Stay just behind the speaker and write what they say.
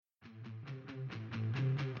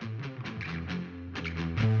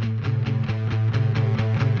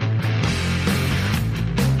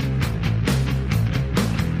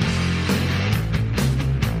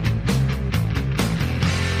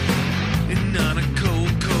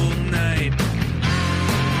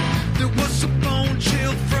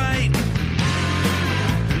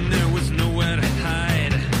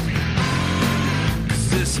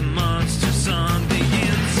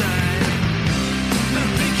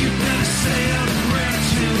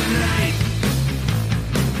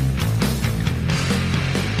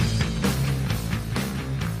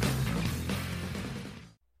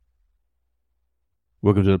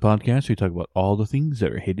Welcome to the podcast. We talk about all the things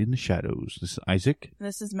that are hidden in the shadows. This is Isaac.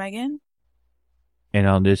 This is Megan. And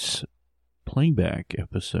on this playback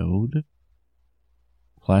episode,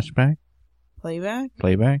 flashback, Playback,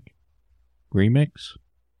 remix,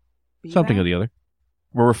 something or the other,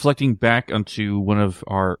 we're reflecting back onto one of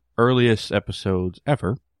our earliest episodes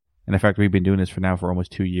ever. And in fact, we've been doing this for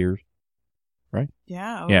almost 2 years, right?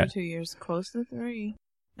 Yeah, over 2 years. Close to 3.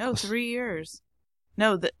 No, 3 years.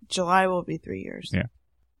 No, July will be 3 years. Yeah.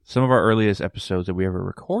 Some of our earliest episodes that we ever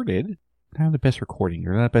recorded don't have the best recording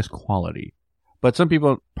or not the best quality. But some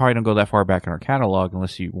people probably don't go that far back in our catalog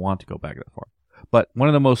unless you want to go back that far. But one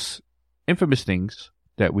of the most infamous things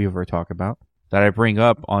that we ever talk about, that I bring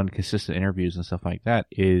up on consistent interviews and stuff like that,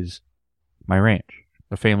 is my ranch.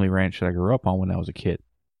 The family ranch that I grew up on when I was a kid.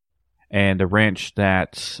 And the ranch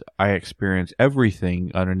that I experienced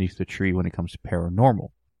everything underneath the tree when it comes to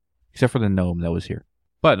paranormal. Except for the gnome that was here.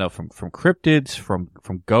 But no, from cryptids, from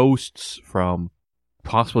ghosts, from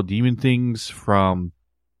possible demon things, from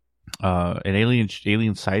an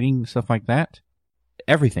alien sighting, stuff like that.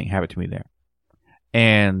 Everything happened to me there.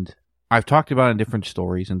 And I've talked about it in different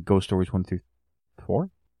stories, and ghost stories 1 through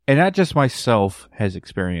 4. And not just myself has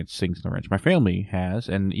experienced things in the ranch. My family has,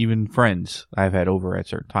 and even friends I've had over at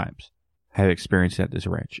certain times have experienced at this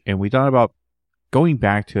ranch. And we thought about going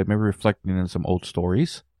back to it, maybe reflecting on some old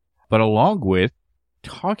stories, but along with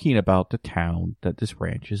talking about the town that this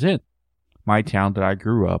ranch is in. My town that I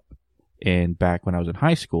grew up in back when I was in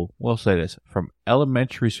high school. We'll say this, from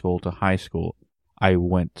elementary school to high school, I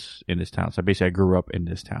went in this town. So basically I grew up in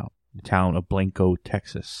this town, the town of Blanco,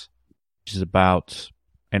 Texas, which is about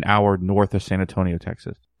an hour north of San Antonio,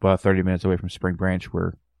 Texas, about 30 minutes away from Spring Branch,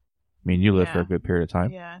 where me and you lived for a good period of time.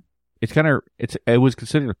 Yeah. It was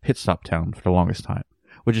considered a pit stop town for the longest time,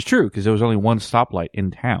 which is true because there was only one stoplight in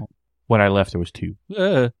town. When I left, there was 2.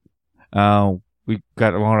 We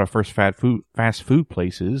got one of our first fast food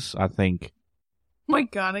places, I think. Oh my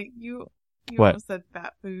God, you What? almost said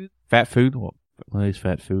fat food. Fat food? Well, what is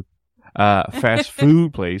fat food? Fast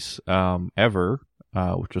food place ever,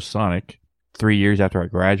 which was Sonic. 3 years after I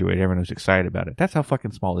graduated, everyone was excited about it. That's how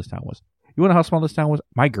fucking small this town was. You want to know how small this town was?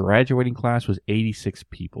 My graduating class was 86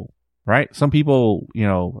 people, right? Some people,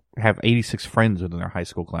 have 86 friends within their high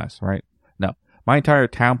school class, right? No. My entire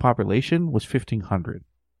town population was 1,500.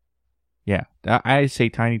 Yeah, I say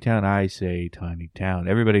tiny town.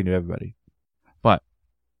 Everybody knew everybody. But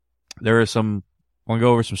there are I'm going to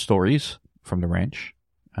go over some stories from the ranch.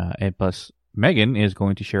 And plus, Megan is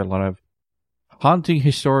going to share a lot of haunting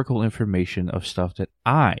historical information of stuff that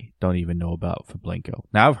I don't even know about for Blanco.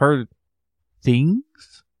 Now, I've heard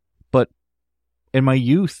things, but in my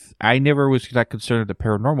youth, I never was that concerned with the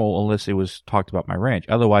paranormal unless it was talked about my ranch.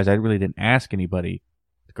 Otherwise, I really didn't ask anybody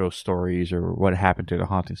ghost stories or what happened to the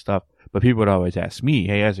haunting stuff. But people would always ask me,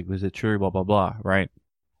 hey, Isaac, was it true, blah, blah, blah, right?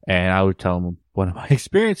 And I would tell them one of my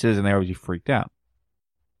experiences, and they always freaked out.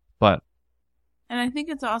 And I think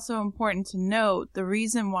it's also important to note another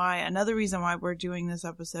reason why we're doing this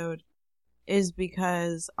episode is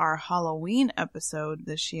because our Halloween episode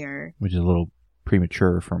this year, which is a little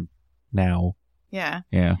premature from now. Yeah.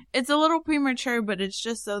 It's a little premature, but it's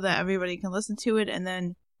just so that everybody can listen to it, and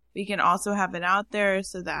then we can also have it out there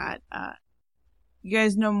so that you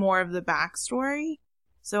guys know more of the backstory.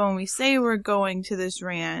 So when we say we're going to this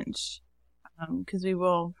ranch, because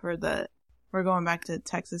we're going back to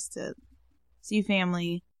Texas to see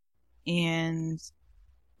family, and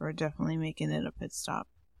we're definitely making it a pit stop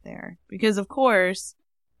there. Because, of course,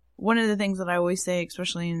 one of the things that I always say,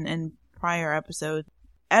 especially in prior episodes,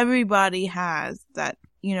 everybody has that,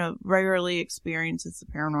 regularly experiences the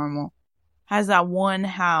paranormal, has that one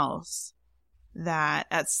house that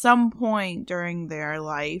at some point during their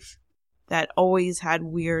life that always had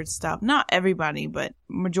weird stuff. Not everybody, but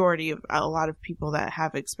majority of a lot of people that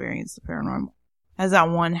have experienced the paranormal has that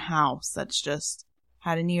one house that's just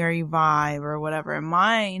had an eerie vibe or whatever.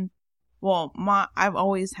 And I've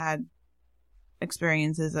always had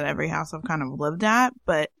experiences at every house I've kind of lived at,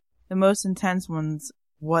 but the most intense ones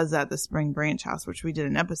was at the Spring Branch house, which we did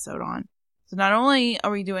an episode on. So not only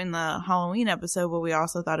are we doing the Halloween episode, but we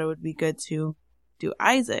also thought it would be good to do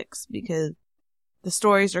Isaac's, because the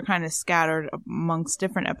stories are kind of scattered amongst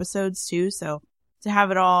different episodes too. So to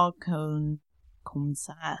have it all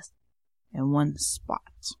coincide in one spot.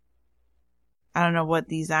 I don't know what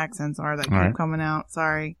these accents are that keep coming out.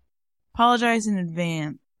 Sorry. Apologize in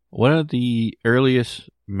advance. One of the earliest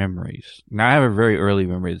memories. Now, I have a very early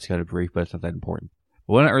memory that's kind of brief, but it's not that important.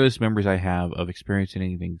 But one of the earliest memories I have of experiencing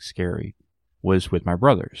anything scary was with my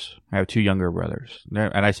brothers. I have 2 younger brothers.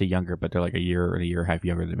 And I say younger, but they're like a year and a half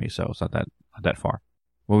younger than me, so it's not that far.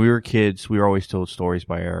 when we were kids, we were always told stories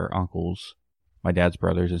by our uncles, my dad's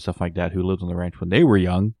brothers and stuff like that, who lived on the ranch when they were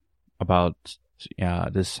young, about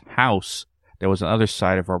this house that was on the other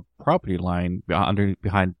side of our property line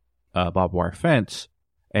behind barbed wire fence.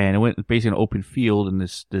 And it went basically an open field, and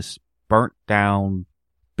this burnt down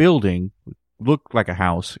building looked like a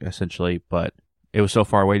house, essentially, but it was so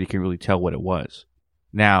far away you couldn't really tell what it was.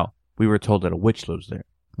 Now, we were told that a witch lives there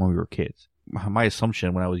when we were kids. My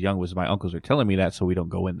assumption when I was young was my uncles were telling me that so we don't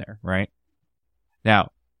go in there, right?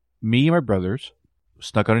 Now, me and my brothers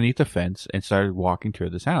snuck underneath the fence and started walking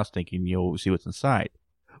toward this house thinking, we'll see what's inside.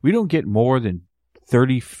 We don't get more than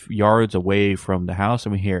 30 yards away from the house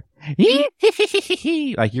and we hear,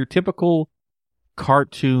 like your typical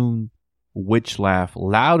cartoon witch laugh,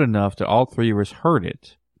 loud enough that all three of us heard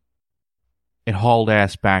it and hauled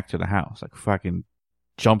ass back to the house. Like fucking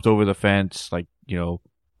jumped over the fence, like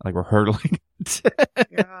we're hurtling.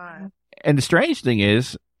 God. And the strange thing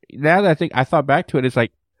is, now that I thought back to it, it's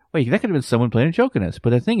like, wait, that could have been someone playing a joke on us. But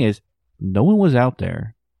the thing is, no one was out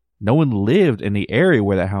there. No one lived in the area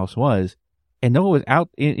where that house was. And no one was out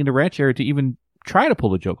in the ranch area to even try to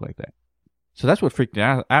pull a joke like that. So that's what freaked me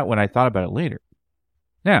out when I thought about it later.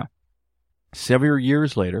 Now, several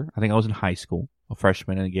years later, I think I was in high school, a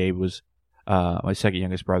freshman, and Gabe was my second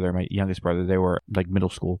youngest brother. My youngest brother, they were like middle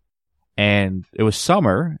school. And it was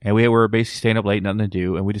summer, and we were basically staying up late, nothing to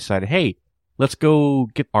do. And we decided, hey, let's go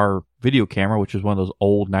get our video camera, which was one of those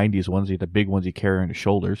old 90s ones, the big ones you carry on your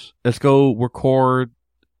shoulders. Let's go record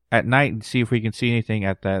at night and see if we can see anything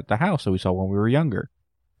at the house that we saw when we were younger,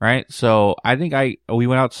 right? So I think we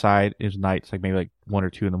went outside. It was night. It's like maybe like 1 or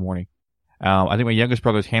 2 in the morning. I think my youngest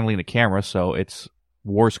brother was handling the camera, so it's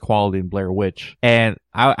worse quality than Blair Witch. And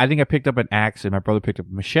I think I picked up an axe and my brother picked up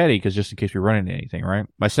a machete because just in case we run into anything, right?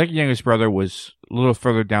 My second youngest brother was a little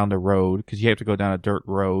further down the road because you have to go down a dirt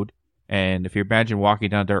road. And if you imagine walking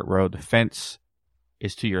down a dirt road, the fence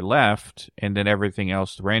is to your left and then everything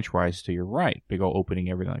else ranch-wise to your right. Big old opening,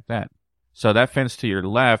 everything like that. So that fence to your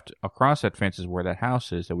left, across that fence is where that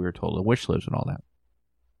house is that we were told the witch lives and all that.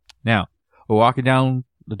 Now, we're walking down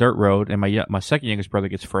the dirt road and my second youngest brother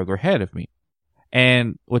gets further ahead of me.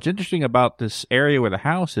 And what's interesting about this area where the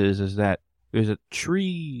house is that there's a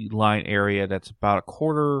tree line area that's about a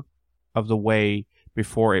quarter of the way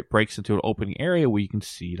before it breaks into an opening area where you can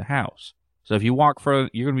see the house. So if you walk further,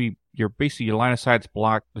 you're basically, your line of sight's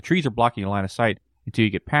blocked. The trees are blocking your line of sight until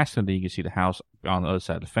you get past them, then you can see the house on the other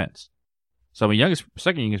side of the fence. So my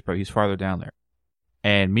second youngest brother, he's farther down there.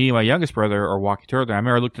 And me and my youngest brother are walking toward there. I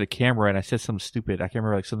remember I looked at the camera and I said something stupid. I can't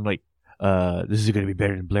remember, like something like, this is going to be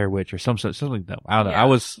better than Blair Witch or something dumb. I don't know. Yeah. I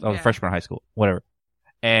was a freshman in high school, whatever.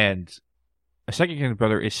 And my second youngest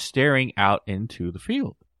brother is staring out into the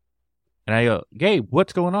field. And I go, Gabe,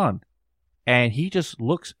 what's going on? And he just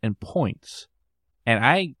looks and points. And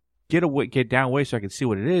I get down way so I can see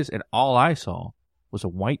what it is. And all I saw was a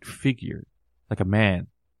white figure, like a man,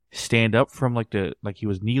 stand up from like he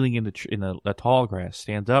was kneeling in the tall grass,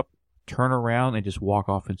 stands up, turn around, and just walk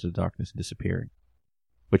off into the darkness and disappearing.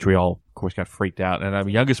 Which we all, of course, got freaked out. And my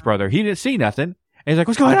youngest brother, he didn't see nothing. And he's like,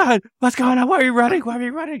 what's going on? What's going on? Why are you running? Why are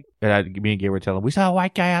you running? And me and Gabe were telling him, we saw a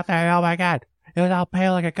white guy out there. Oh, my God. It was all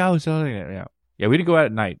pale like a ghost. Yeah, we didn't go out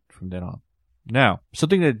at night from then on. Now,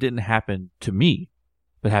 something that didn't happen to me,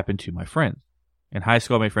 but happened to my friends. In high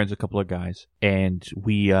school, I made friends with a couple of guys. And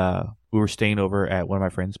we were staying over at one of my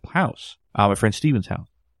friend's house. My friend Steven's house.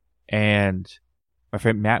 And my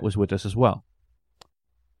friend Matt was with us as well.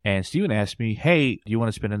 And Steven asked me, hey, do you want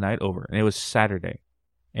to spend a night over? And it was Saturday.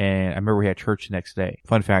 And I remember we had church the next day.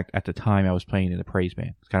 Fun fact, at the time, I was playing in a praise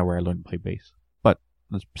band. It's kind of where I learned to play bass. But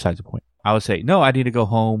that's besides the point. I would say, no, I need to go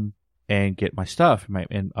home and get my stuff,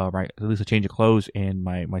 at least a change of clothes and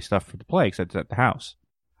my stuff for the play, because it's at the house.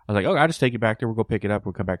 I was like, I'll just take it back there. We'll go pick it up.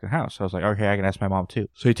 We'll come back to the house. So I was like, okay, I can ask my mom too.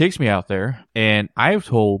 So he takes me out there, and I've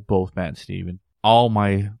told both Matt and Steven all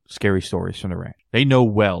my scary stories from the ranch. They know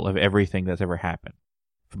well of everything that's ever happened.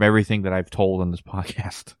 From everything that I've told on this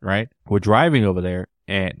podcast, right? We're driving over there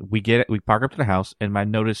and we park up to the house, and I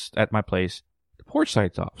noticed at my place, the porch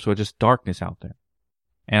light's off. So it's just darkness out there.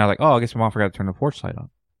 And I was like, I guess my mom forgot to turn the porch light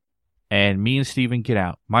on. And me and Steven get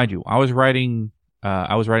out. Mind you, I was riding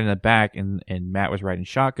in the back and Matt was riding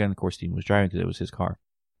shotgun. Of course, Steven was driving because it was his car.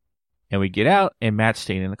 And we get out and Matt's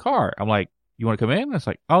staying in the car. I'm like, you want to come in? And it's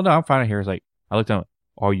like, oh no, I'm fine out here. It's like, I looked at him.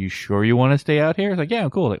 Are you sure you want to stay out here? It's like, yeah,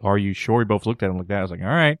 I'm cool. Like, are you sure? We both looked at him like that. I was like, all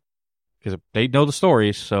right. Because they know the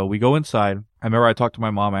stories. So we go inside. I remember I talked to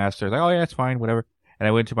my mom. I asked her, like, oh yeah, it's fine, whatever. And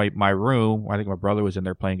I went to my room. I think my brother was in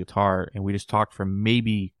there playing guitar. And we just talked for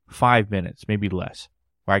maybe 5 minutes, maybe less.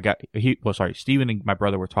 Steven and my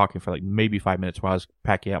brother were talking for like maybe 5 minutes while I was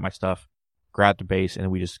packing out my stuff. grabbed the base,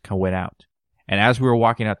 and we just kind of went out. And as we were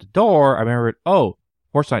walking out the door, I remembered, oh,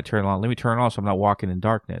 porch light turned on. Let me turn it on so I'm not walking in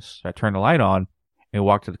darkness. So I turned the light on and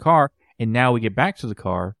walked to the car. And now we get back to the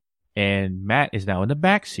car, and Matt is now in the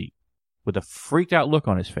back seat with a freaked out look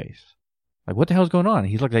on his face. Like, what the hell's going on? And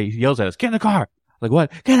he yells at us, get in the car. Like,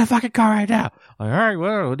 what? Get in the fucking car right now. Like, all right,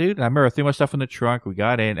 well, dude. And I remember I threw my stuff in the trunk. We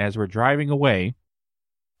got in. As we're driving away,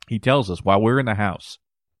 he tells us while we're in the house,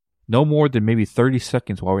 no more than maybe 30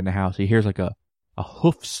 seconds while we're in the house, he hears like a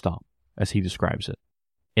hoof stomp, as he describes it,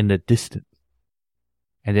 in the distance.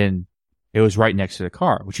 And then it was right next to the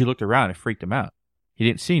car, which he looked around and freaked him out. He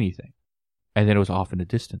didn't see anything. And then it was off in the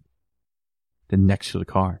distance. Then next to the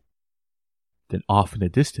car. Then off in the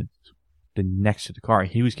distance. Then next to the car.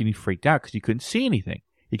 He was getting freaked out because he couldn't see anything.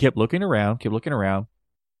 He kept looking around,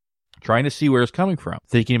 trying to see where it's coming from,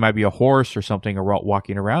 thinking it might be a horse or something or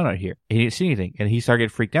walking around out here. And he didn't see anything. And he started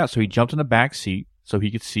getting freaked out. So he jumped in the back seat so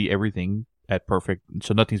he could see everything at perfect,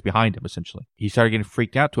 so nothing's behind him, essentially. He started getting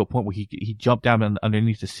freaked out to a point where he jumped down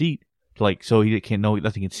underneath the seat, so he can't know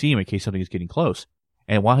nothing can see him in case something is getting close.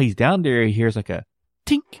 And while he's down there, he hears like a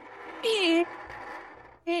tink,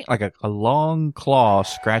 like a long claw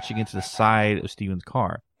scratching into the side of Steven's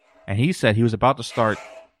car. And he said he was about to start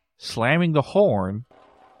slamming the horn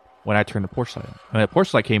when I turned the porch light on. When the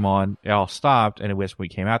porch light came on, it all stopped, and it was when we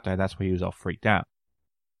came out there, that's when he was all freaked out.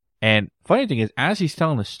 And funny thing is, as he's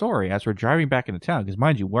telling the story, as we're driving back into town, because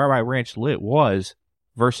mind you, where my ranch was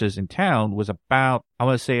versus in town was about, I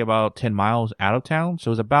want to say about 10 miles out of town. So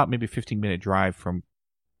it was about maybe a 15-minute drive from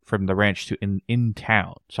the ranch to in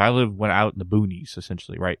town. So I went out in the boonies,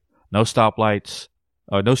 essentially, right? No stoplights,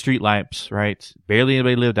 no street lamps, right? Barely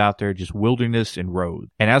anybody lived out there, just wilderness and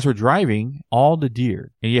road. And as we're driving, all the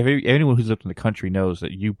deer, and anyone who's lived in the country knows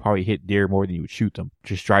that you probably hit deer more than you would shoot them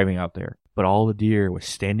just driving out there. But all the deer were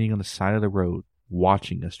standing on the side of the road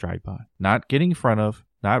watching us drive by. Not getting in front of,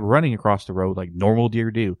 not running across the road like normal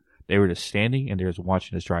deer do. They were just standing and they were just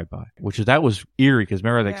watching us drive by. That was eerie because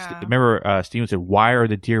remember Steven said, why are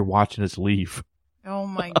the deer watching us leave? Oh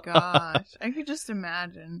my gosh. I could just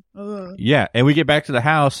imagine. Ugh. Yeah. And we get back to the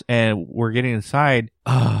house and we're getting inside.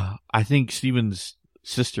 I think Steven's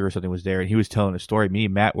sister or something was there and he was telling a story. Me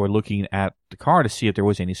and Matt were looking at the car to see if there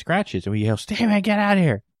was any scratches. And we yelled, Steven, get out of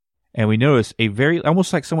here. And we noticed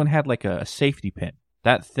almost like someone had like a safety pin,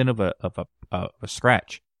 that thin of a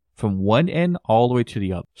scratch from one end all the way to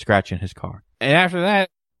the other, scratching his car. And after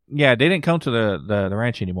that, yeah, they didn't come to the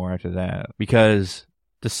ranch anymore after that because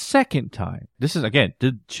the second time, this is again,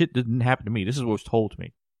 shit didn't happen to me. This is what was told to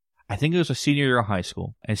me. I think it was a senior year of high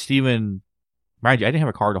school, and Steven, mind you, I didn't have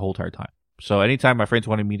a car the whole entire time. So anytime my friends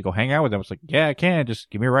wanted me to go hang out with them, I was like, yeah, I can. Just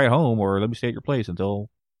give me a ride home or let me stay at your place until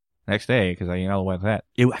next day because I went that.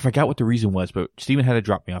 I forgot what the reason was, but Steven had to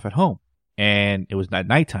drop me off at home, and it was at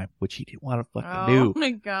nighttime, which he didn't want to fucking do. Oh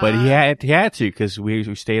my god! But he had to because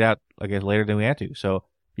we stayed out I guess later than we had to. So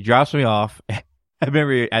he drops me off. I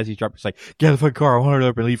remember as he dropped, he's like, "Get out of the fucking car! I want to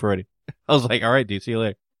up and leave already." I was like, "All right, dude, see you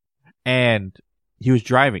later." And he was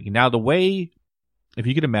driving. Now the way, if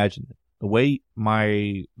you could imagine, the way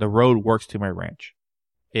the road works to my ranch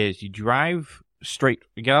is you drive straight,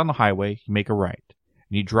 you get on the highway, you make a right.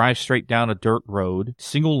 And you drive straight down a dirt road,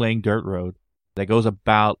 single lane dirt road that goes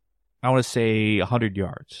about, I want to say 100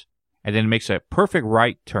 yards. And then it makes a perfect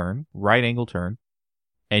right angle turn.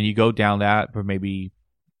 And you go down that for maybe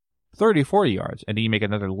 30, 40 yards. And then you make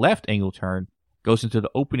another left angle turn, goes into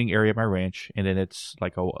the opening area of my ranch. And then it's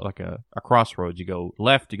like a crossroads. You go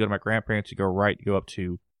left, you go to my grandparents, you go right, you go up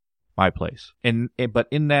to my place. But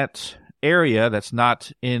in that area that's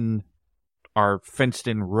not in our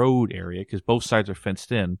fenced-in road area, because both sides are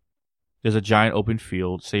fenced in, there's a giant open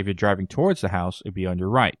field. Say if you're driving towards the house, it'd be on your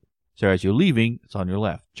right. So as you're leaving, it's on your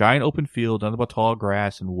left. Giant open field, nothing but tall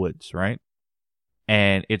grass and woods, right?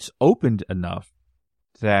 And it's opened enough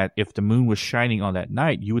that if the moon was shining on that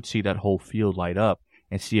night, you would see that whole field light up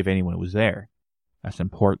and see if anyone was there. That's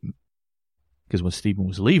important. Because when Steven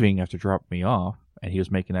was leaving after dropping me off, and he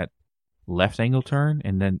was making that left angle turn,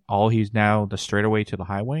 and then he's now the straightaway to the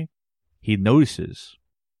highway, he notices,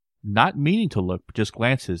 not meaning to look, but just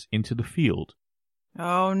glances into the field.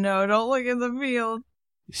 Oh no, don't look at the field.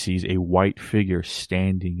 He sees a white figure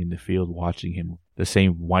standing in the field watching him. The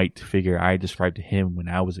same white figure I described to him when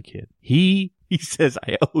I was a kid. He says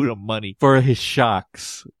I owed him money for his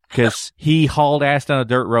shocks because he hauled ass down a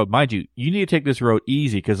dirt road. Mind you, you need to take this road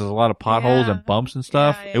easy because there's a lot of potholes and bumps and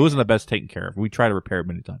stuff. It wasn't the best taken care of. We tried to repair it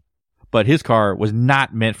many times. But his car was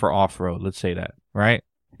not meant for off-road. Let's say that, right?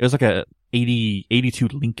 It was like a 82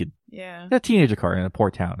 Lincoln. Yeah. A teenager car in a poor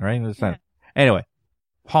town, right? Anyway,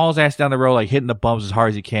 hauls ass down the road, like hitting the bumps as hard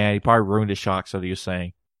as he can. He probably ruined his shocks, so he was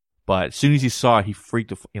saying. But as soon as he saw it, he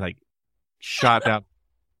freaked. He like shot down.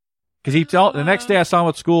 Because the next day I saw him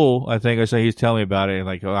at school. I think he's telling me about it. And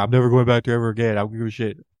like, oh, I'm never going back there ever again. I don't give a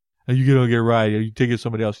shit. And you don't get a ride. You take it to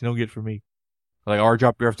somebody else. You don't get it from me. Like, or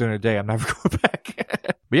drop you off during the day. I'm never going back.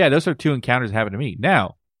 But yeah, those are 2 encounters that happened to me.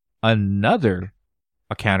 Now, another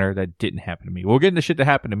encounter that didn't happen to me. We'll get into shit that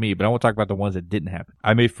happened to me, but I want to talk about the ones that didn't happen.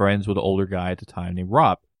 I made friends with an older guy at the time named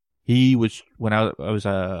Rob. He was, when I was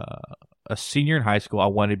a senior in high school, I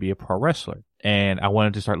wanted to be a pro wrestler. And I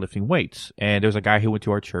wanted to start lifting weights. And there was a guy who went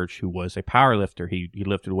to our church who was a power lifter. He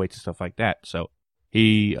lifted weights and stuff like that. So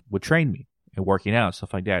he would train me in working out and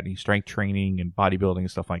stuff like that. And he strength training and bodybuilding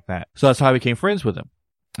and stuff like that. So that's how I became friends with him.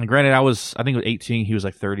 And granted, I think it was 18. He was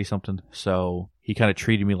like 30 something. So he kind of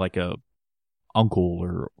treated me like a uncle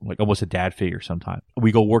or like almost a dad figure sometimes.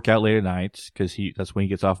 We go work out late at nights because that's when he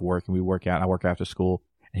gets off work, and we work out. And I work after school,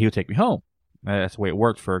 and he would take me home. And that's the way it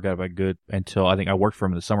worked for a guy about good until I think I worked for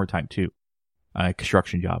him in the summertime too.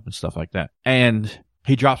 Construction job and stuff like that. And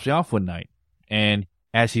he drops me off one night, and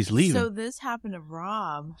as he's leaving. So this happened to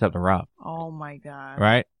Rob. This happened to Rob. Oh my God.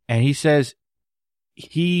 Right? And he says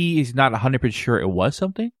he is not 100% sure it was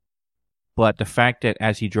something, but the fact that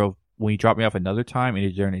when he dropped me off another time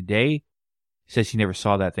and during the day, he says he never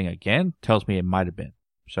saw that thing again, tells me it might have been.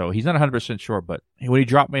 So he's not 100% sure, but when he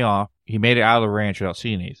dropped me off, he made it out of the ranch without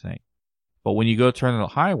seeing anything. But when you go turn the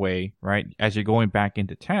highway, right, as you're going back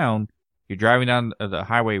into town, you're driving down the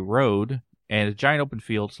highway road, and it's a giant open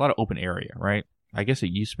field. It's a lot of open area, right? I guess it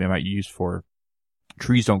used to be, I might use for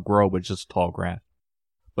trees don't grow, but it's just tall grass.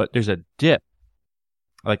 But there's a dip,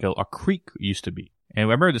 like a creek used to be. And I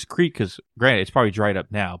remember this creek because, granted, it's probably dried up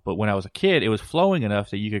now, but when I was a kid, it was flowing enough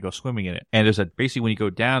that you could go swimming in it. And basically when you go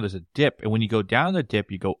down, there's a dip. And when you go down the dip,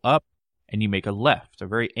 you go up and you make a left, a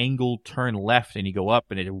very angled turn left, and you go up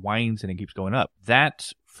and it winds and it keeps going up.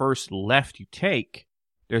 That first left you take,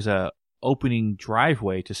 there's a opening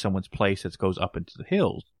driveway to someone's place that goes up into the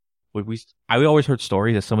hills. I always heard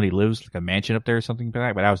stories that somebody lives like a mansion up there or something like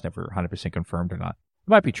that, but that was never 100% confirmed or not. It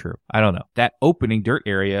might be true. I don't know. That opening dirt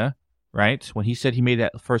area, right? When he said he made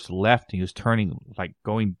that first left, he was turning, like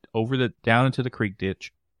going down into the creek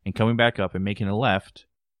ditch and coming back up and making a left.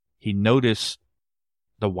 He noticed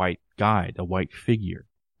the white guy, the white figure,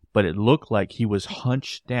 but it looked like he was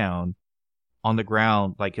hunched down on the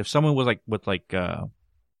ground. Like if someone was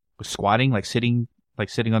was squatting, sitting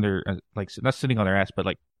on their, not sitting on their ass, but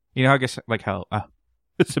I guess like how,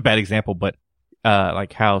 it's a bad example, but,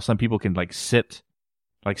 like how some people can sit,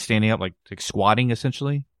 standing up, like squatting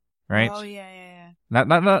essentially, right? Oh yeah.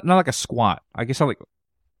 Not like a squat. I guess kind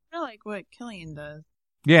of like what Killian does.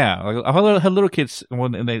 Yeah, like how little kids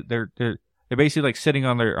when they're basically like sitting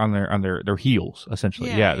on their heels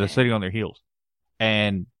essentially. Yeah, they're sitting on their heels,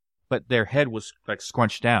 but their head was like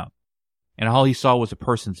scrunched down, and all he saw was a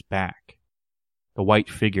person's back, the white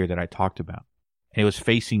figure that I talked about, and it was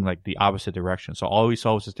facing like the opposite direction. So all we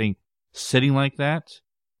saw was this thing sitting like that,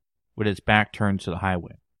 with its back turned to the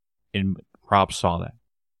highway, and Rob saw that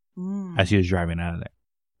as he was driving out of there.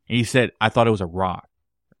 And he said, I thought it was a rock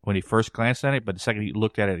when he first glanced at it, but the second he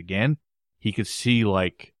looked at it again, he could see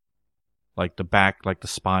like the back, like the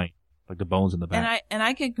spine, like the bones in the back. And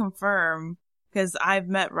I can confirm, because I've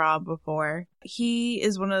met Rob before. He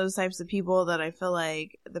is one of those types of people that I feel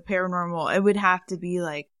like the paranormal, it would have to be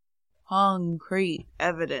like concrete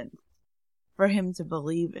evidence for him to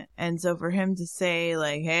believe it. And so for him to say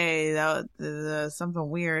like, hey, something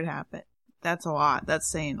weird happened, that's a lot. That's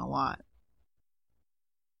saying a lot.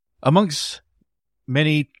 Amongst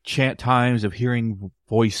many times of hearing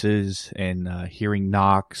voices and hearing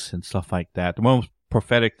knocks and stuff like that, the most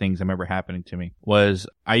prophetic things I remember happening to me was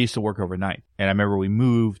I used to work overnight. And I remember me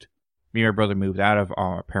and my brother moved out of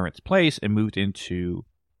our parents' place and moved into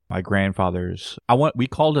my grandfather's. We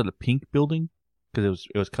called it a pink building because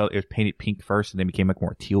it was painted pink first and then became like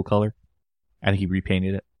more teal color. I think he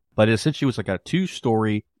repainted it. But it essentially was like a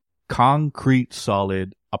 2-story concrete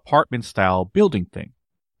solid apartment style building thing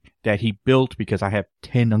that he built because I have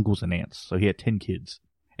 10 uncles and aunts. So he had 10 kids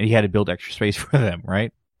and he had to build extra space for them,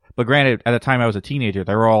 right? But granted, at the time I was a teenager,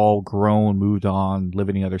 they were all grown, moved on,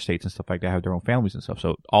 living in other states and stuff like that, have their own families and stuff.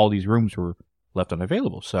 So all these rooms were left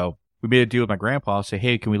unavailable. So we made a deal with my grandpa, say,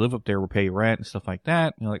 hey, can we live up there? We'll pay rent and stuff like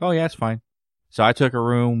that. And they're like, oh yeah, it's fine. So I took a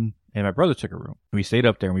room and my brother took a room. And we stayed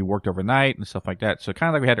up there and we worked overnight and stuff like that. So kind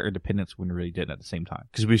of like we had our independence when we really didn't at the same time.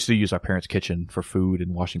 Because we used to use our parents' kitchen for food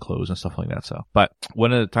and washing clothes and stuff like that. So, but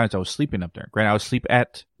one of the times I was sleeping up there, granted, I would sleep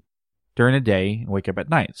during the day and wake up at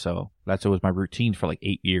night. So it was my routine for like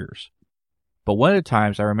 8 years. But one of the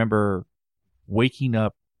times I remember waking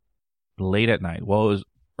up late at night. Well, it was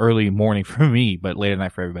early morning for me, but late at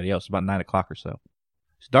night for everybody else, about 9 o'clock or so.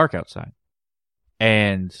 It's dark outside.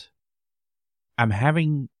 And I'm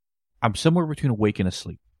somewhere between awake and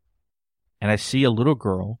asleep. And I see a little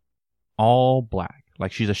girl, all black,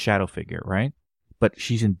 like she's a shadow figure, right? But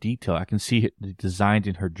she's in detail. I can see it designed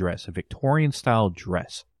in her dress, a Victorian-style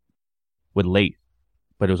dress with lace,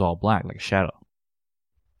 but it was all black, like a shadow.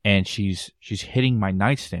 And she's hitting my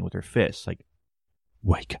nightstand with her fist, like,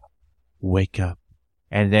 wake up, wake up.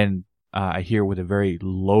 And then I hear with a very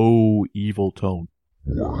low, evil tone,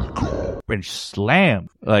 wake up. And slam,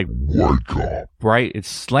 like, wake up. Right? It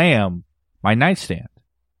slammed my nightstand.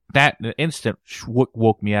 That instant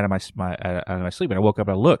woke me out of my sleep, and I woke up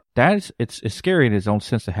and I looked. It's scary in its own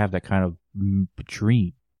sense to have that kind of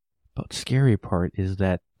dream. But the scary part is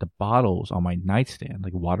that the bottles on my nightstand,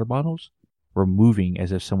 like water bottles, were moving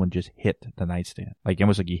as if someone just hit the nightstand. Like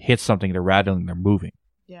almost like you hit something, they're rattling, they're moving.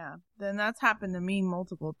 Yeah, then that's happened to me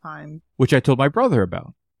multiple times. Which I told my brother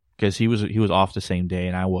about because he was off the same day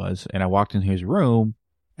and I was, and I walked into his room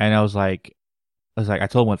and I told him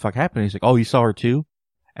what the fuck happened. He's like, oh, you saw her too?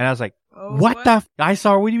 And I was like, what the I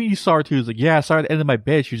saw her? What do you mean you saw her too? He's like, yeah, I saw her at the end of my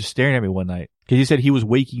bed. She was just staring at me one night. Because he said he was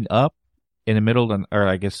waking up in the middle of, or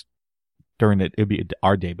I guess during it'd be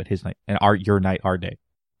our day, but his night, and your night, our day.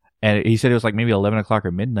 And he said it was like maybe 11 o'clock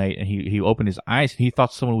or midnight, and he opened his eyes and he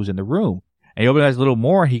thought someone was in the room. And he opened his eyes a little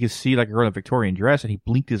more and he could see like a girl in a Victorian dress, and he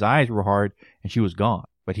blinked his eyes real hard and she was gone.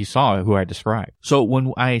 But he saw who I described. So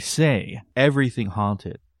when I say everything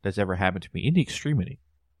haunted that's ever happened to me in the extremity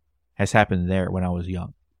has happened there when I was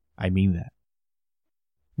young, I mean that.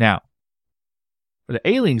 Now, the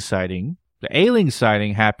alien sighting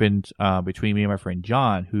happened between me and my friend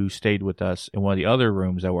John, who stayed with us in one of the other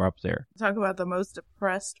rooms that were up there. Talk about the most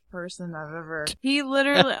depressed person I've ever. He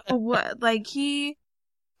literally,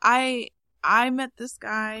 I met this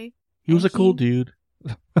guy. He was a cool dude.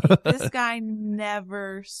 This guy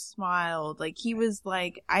never smiled. Like, he was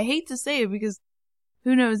like, I hate to say it because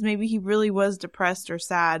who knows, maybe he really was depressed or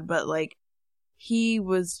sad, but like, he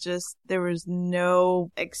was just, there was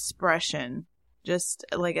no expression, just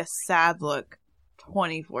like a sad look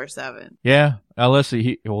 24/7. Yeah, unless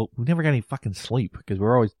we never got any fucking sleep because we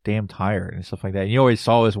were always damn tired and stuff like that. And you always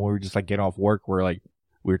saw us when we were just like getting off work.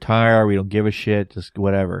 We're tired, we don't give a shit, just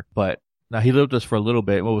whatever. But now he lived with us for a little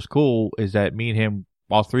bit. What was cool is that me and him,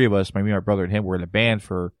 all three of us, my brother and him, were in a band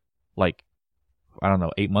for like, I don't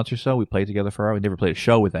know, 8 months or so. We played together for a while. We never played a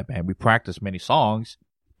show with that band. We practiced many songs,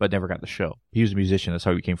 but never got the show. He was a musician. That's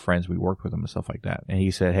how we became friends. We worked with him and stuff like that. And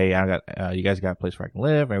he said, hey, I got, you guys got a place where I can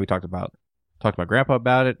live. And we talked about Grandpa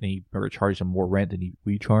about it. And he remember charged him more rent than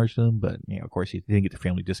we charged him. But, of course, he didn't get the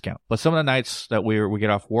family discount. But some of the nights that we get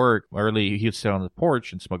off work early, he would sit on the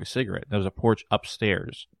porch and smoke a cigarette. There was a porch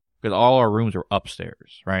upstairs because all our rooms were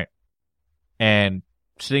upstairs, right? And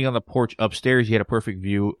sitting on the porch upstairs, he had a perfect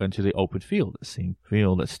view into the open field, the same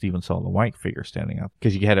field that Steven saw the white figure standing up,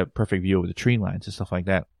 because you had a perfect view of the tree lines and stuff like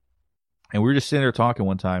that. And we were just sitting there talking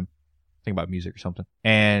one time, thinking about music or something,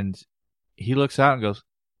 and he looks out and goes,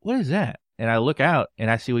 what is that? And I look out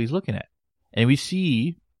and I see what he's looking at. And we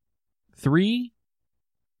see 3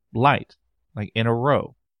 lights, like in a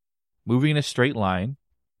row, moving in a straight line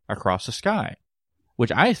across the sky,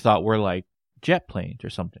 which I thought were like jet planes or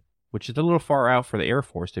something, which is a little far out for the Air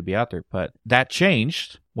Force to be out there. But that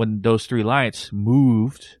changed when those 3 lights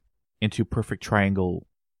moved into perfect triangle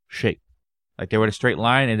shape. Like they were in a straight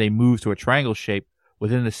line and they moved to a triangle shape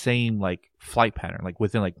within the same like flight pattern, like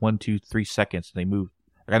within like 1, 2, 3 seconds. They moved.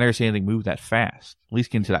 Like I never seen anything move that fast, at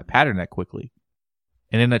least get into that pattern that quickly.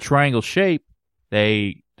 And in the triangle shape,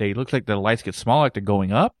 they look like the lights get smaller, like they're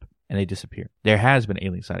going up, and they disappear. There has been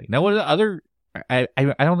alien sighting. Now, one of the other, I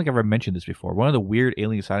don't think I've ever mentioned this before. One of the weird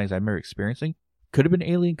alien sightings I remember experiencing could have been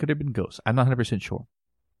alien, could have been ghosts. I'm not 100% sure.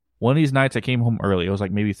 One of these nights I came home early. It was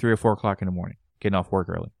like maybe 3 or 4 o'clock in the morning, getting off work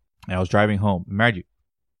early. And I was driving home. Imagine you,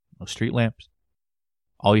 no street lamps.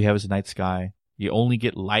 All you have is the night sky. You only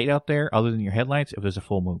get light out there other than your headlights if there's a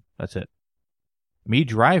full moon. That's it. Me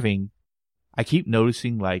driving, I keep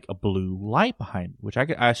noticing like a blue light behind me, which I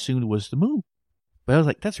assumed was the moon. But I was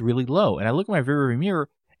like, that's really low. And I look at my rearview mirror.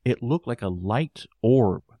 It looked like a light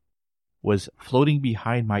orb was floating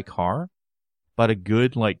behind my car, but a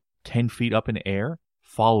good like 10 feet up in the air,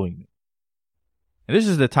 following me. And this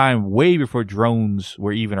is the time way before drones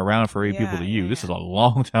were even around for people to use. This is a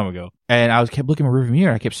long time ago. And I kept looking at my rearview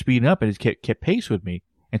mirror. I kept speeding up, and it kept pace with me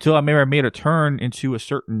until I made a turn into a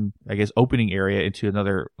certain, I guess, opening area into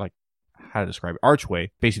another, like, how to describe it,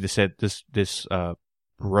 archway. Basically, said this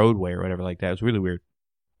roadway or whatever like that. It was really weird.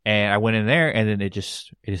 And I went in there, and then it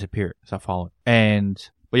disappeared. It stopped following.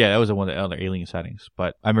 But yeah, that was one of the other alien sightings.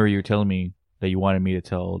 But I remember you were telling me that you wanted me to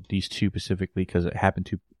tell these 2 specifically because it happened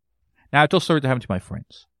to Now, I've told stories that happened to my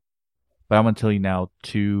friends. But I'm going to tell you now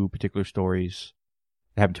 2 particular stories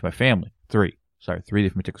that happened to my family. 3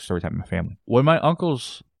 different particular stories happened to my family. When my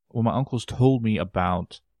uncles told me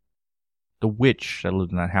about the witch that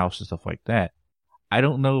lived in that house and stuff like that, I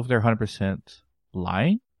don't know if they're 100%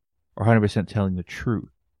 lying or 100% telling the truth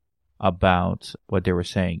about what they were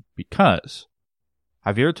saying. Because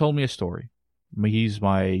Javier told me a story. He's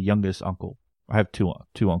my youngest uncle. I have two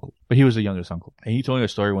uncles, but he was the youngest uncle. And he told me a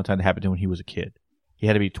story one time that happened to him when he was a kid. He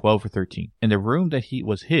had to be 12 or 13. And the room that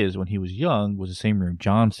was his when he was young was the same room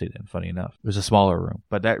John stayed in, funny enough. It was a smaller room.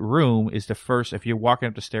 But that room is the first, if you're walking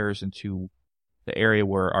up the stairs into the area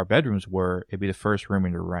where our bedrooms were, it'd be the first room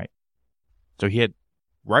on your right. So he had,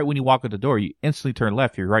 right when you walk out the door, you instantly turn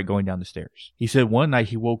left, you're right going down the stairs. He said one night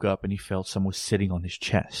he woke up and he felt someone was sitting on his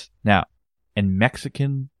chest. Now, in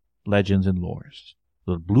Mexican legends and lores,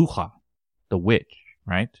 the bruja, the witch,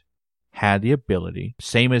 right, had the ability,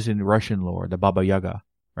 same as in Russian lore, the Baba Yaga,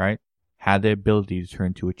 right, had the ability to turn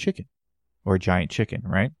into a chicken or a giant chicken,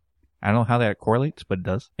 right? I don't know how that correlates, but it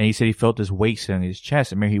does. And he said he felt this weight sitting on his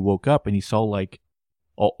chest, and maybe he woke up and he saw like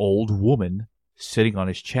an old woman sitting on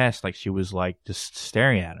his chest, like she was like just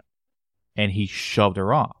staring at him. And he shoved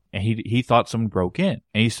her off, and he thought someone broke in,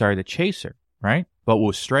 and he started to chase her, right? But what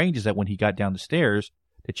was strange is that when he got down the stairs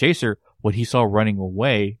to chase her, what he saw running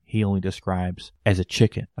away, he only describes as a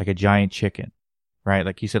chicken, like a giant chicken, right?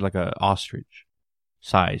 Like he said, like a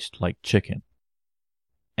ostrich-sized, like chicken.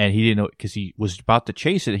 And he didn't know, because he was about to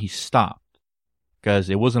chase it, and he stopped,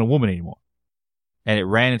 because it wasn't a woman anymore. And it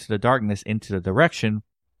ran into the darkness, into the direction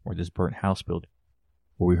where this burnt house building,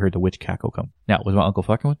 where we heard the witch cackle come. Now, was my uncle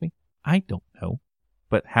fucking with me? I don't know.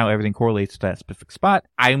 But how everything correlates to that specific spot,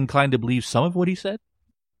 I'm inclined to believe some of what he said.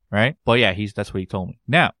 Right? But yeah, that's what he told me.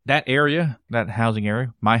 Now, that area, that housing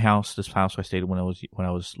area, my house, this house I stayed in when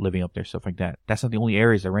I was living up there, stuff like that, that's not the only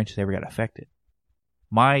areas the ranches ever got affected.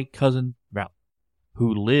 My cousin, Val,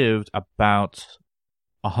 who lived about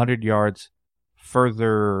 100 yards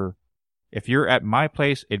further, if you're at my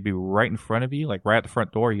place, it'd be right in front of you, like right at the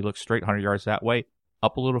front door, you look straight 100 yards that way.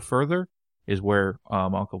 Up a little further is where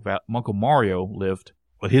Uncle Mario lived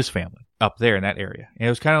with his family. Up there in that area. And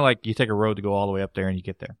it was kind of like you take a road to go all the way up there and you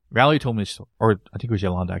get there. Valerie told me a story, or I think it was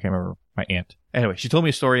Yolanda, I can't remember, my aunt. Anyway, she told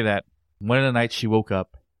me a story that one of the nights she woke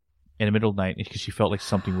up in the middle of the night because she felt like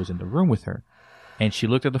something was in the room with her. And she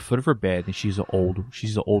looked at the foot of her bed, and she's an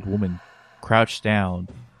old woman crouched down,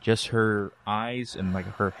 just her eyes and like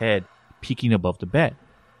her head peeking above the bed.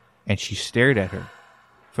 And she stared at her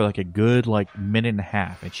for like a good like minute and a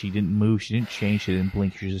half, and she didn't move, she didn't change, she didn't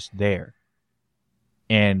blink, she was just there.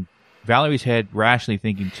 And Valerie's head rationally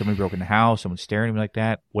thinking somebody broke in the house, someone's staring at me like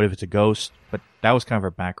that. What if it's a ghost? But that was kind of her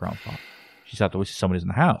background thought. She thought that somebody's in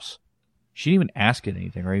the house. She didn't even ask it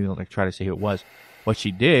anything or even like try to say who it was. What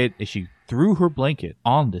she did is she threw her blanket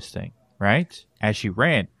on this thing, right? As she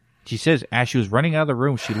ran. She says as she was running out of the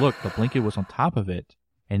room, she looked, the blanket was on top of it,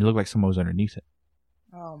 and it looked like someone was underneath it.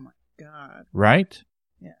 Oh my God. Right?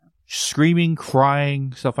 Yeah. Screaming,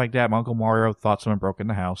 crying, stuff like that. My Uncle Mario thought someone broke in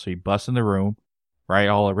the house, so he busts in the room. Right,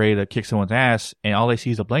 all ready to kick someone's ass, and all they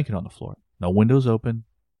see is a blanket on the floor. No windows open,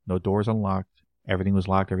 no doors unlocked. Everything was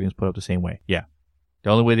locked. Everything was put up the same way. Yeah.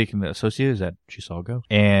 The only way they can associate is that she saw a ghost.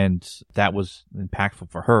 And that was impactful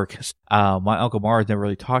for her, because my Uncle Mars never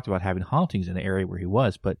really talked about having hauntings in the area where he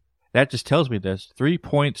was. But that just tells me this. 3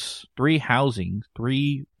 points, 3 housings,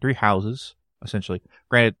 three houses, essentially.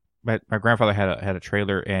 Granted, my grandfather had a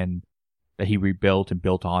trailer and that he rebuilt and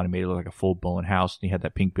built on and made it look like a full-blown house. And he had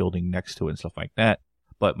that pink building next to it and stuff like that.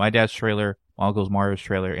 But my dad's trailer, my Uncle's Mario's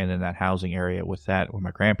trailer, and then that housing area with that where my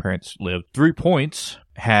grandparents lived, 3 points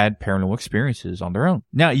had paranormal experiences on their own.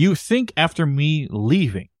 Now, you think after me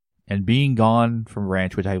leaving and being gone from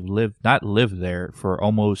ranch, which I've not lived there for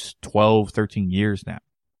almost 12, 13 years now,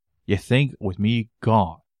 you think with me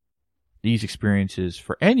gone, these experiences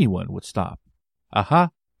for anyone would stop. Aha,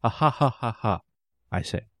 aha, ha, ha, ha, I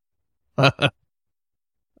say.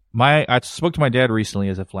 I spoke to my dad recently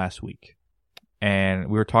as of last week, and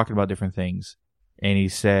we were talking about different things, and he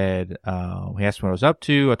said, he asked me what I was up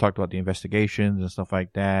to. I talked about the investigations and stuff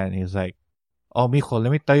like that, and he was like, oh, mijo,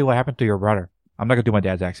 let me tell you what happened to your brother. I'm not going to do my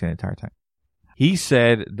dad's accent the entire time. He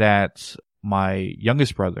said that my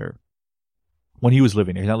youngest brother, when he was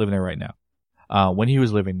living there, he's not living there right now, when he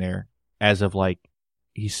was living there, as of like,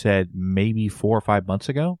 he said maybe 4 or 5 months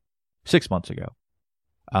ago, 6 months ago,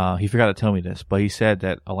 he forgot to tell me this, but he said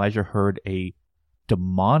that Elijah heard a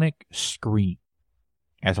demonic scream,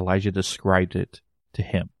 as Elijah described it to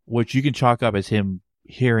him, which you can chalk up as him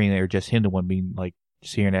hearing it or just him the one being like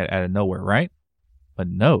just hearing it out of nowhere, right? But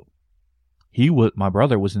no, my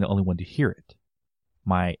brother wasn't the only one to hear it.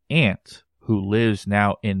 my aunt, who lives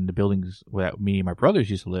now in the buildings where me and my brothers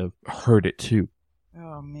used to live, heard it too.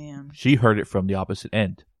 Oh, man. She heard it from the opposite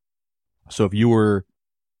end. So if you were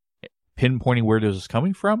pinpointing where this was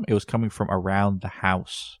coming from, it was coming from around the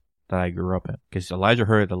house that I grew up in. Because Elijah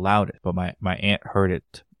heard it the loudest, but my aunt heard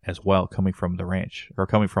it as well, coming from the ranch, or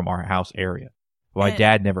coming from our house area. My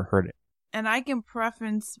dad never heard it. And I can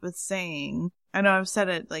preference with saying, I know I've said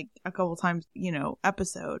it like a couple times,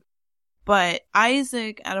 episode, but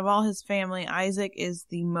Isaac, out of all his family, Isaac is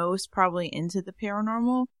the most probably into the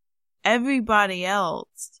paranormal. Everybody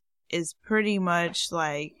else is pretty much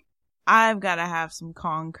like, I've got to have some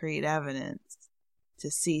concrete evidence to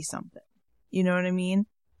see something. You know what I mean?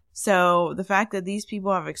 So the fact that these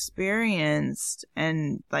people have experienced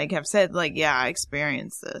and like have said like, yeah, I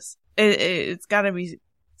experienced this. It's got to be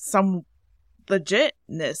some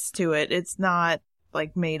legitness to it. It's not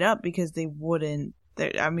like made up because they wouldn't.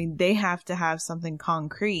 They have to have something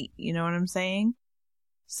concrete. You know what I'm saying?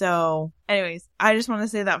 So, anyways, I just want to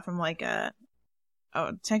say that from like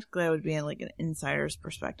technically I would be in like an insider's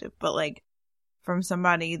perspective, but like from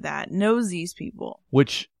somebody that knows these people.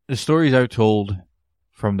 Which the stories I've told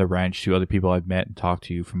from the ranch to other people I've met and talked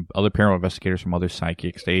to, from other paranormal investigators, from other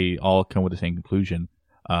psychics, they all come with the same conclusion.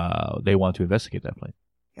 They want to investigate that place.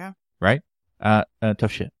 Yeah. Right?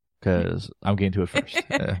 Tough shit. Because I'm getting to it first.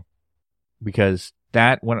 Because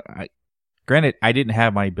granted, I didn't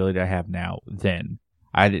have my ability I have now then.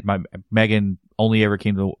 Megan only ever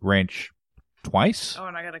came to the ranch twice. Oh,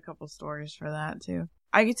 and I got a couple stories for that too.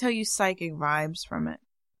 I could tell you psychic vibes from it.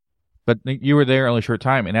 But you were there only a short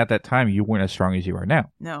time, and at that time, you weren't as strong as you are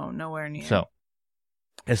now. No, nowhere near. So,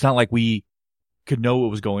 it's not like we could know what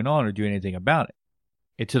was going on or do anything about it.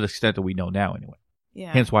 It's to the extent that we know now, anyway.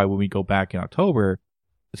 Yeah. Hence why when we go back in October,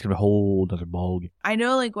 it's going to be a whole other ballgame. I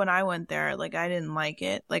know, like, when I went there, like, I didn't like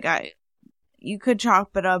it. Like, you could chalk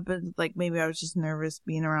it up as, like, maybe I was just nervous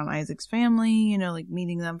being around Isaac's family, like,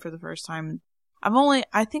 meeting them for the first time.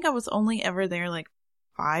 I think I was only ever there, like,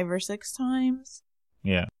 5 or 6 times.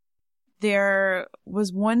 Yeah. There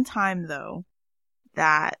was one time, though,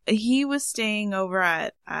 that he was staying over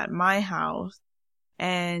at my house,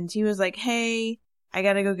 and he was like, hey, I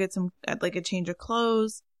gotta go get a change of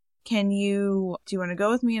clothes. Do you want to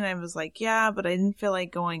go with me? And I was like, yeah, but I didn't feel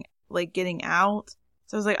like getting out.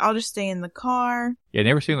 So I was like, I'll just stay in the car. Yeah,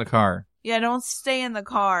 never stay in the car. Yeah, don't stay in the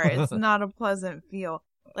car. It's not a pleasant feel.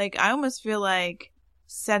 Like, I almost feel like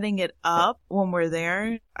setting it up when we're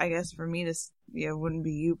there, I guess for me to, it wouldn't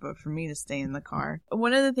be you, but for me to stay in the car.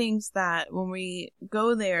 One of the things that when we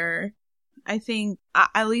go there, I think,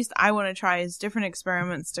 at least I want to try is different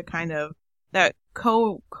experiments to kind of, that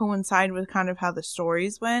coincide with kind of how the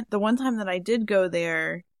stories went. The one time that I did go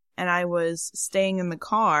there and I was staying in the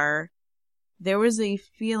car, there was a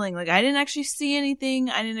feeling like I didn't actually see anything.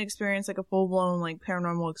 I didn't experience like a full blown like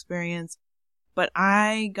paranormal experience, but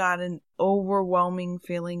I got an overwhelming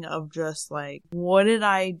feeling of just like, what did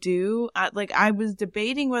I do? I was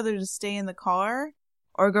debating whether to stay in the car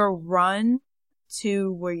or go run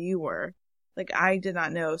to where you were. Like, I did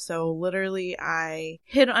not know. So literally I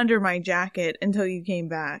hid under my jacket until you came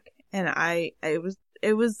back. And it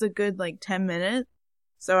was a good like 10 minutes.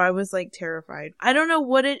 So I was like terrified. I don't know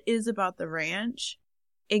what it is about the ranch.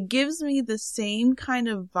 It gives me the same kind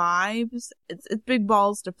of vibes. It's big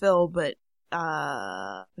balls to fill, but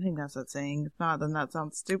I think that's that saying. If not, then that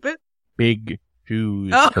sounds stupid. Big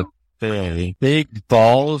shoes to fill. Big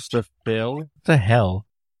balls to fill? What the hell?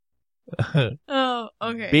 Oh,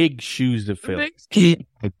 okay. Big shoes to fill.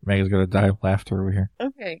 Megan's gonna die of laughter over here.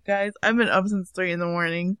 Okay, guys. I've been up since 3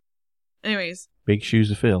 a.m. Anyways. Big shoes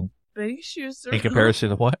to fill. Big shoes to fill. In comparison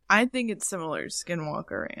to what? I think it's similar to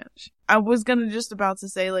Skinwalker Ranch. I was just about to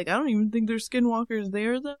say, like, I don't even think there's Skinwalkers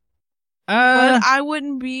there, though. But I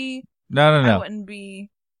wouldn't be... No. I wouldn't be...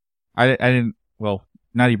 I didn't... Well,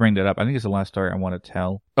 now that you bring that up, I think it's the last story I want to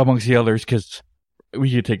tell. Amongst the others, because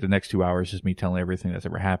we could take the next 2 hours just me telling everything that's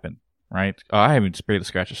ever happened. Right? I haven't barely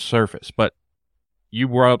scratched the surface, but you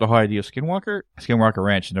brought up the whole idea of Skinwalker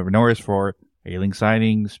Ranch, never known for alien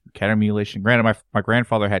sightings, cattle mutilation. Granted, my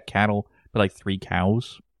grandfather had cattle, but like 3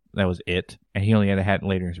 cows. That was it. And he only had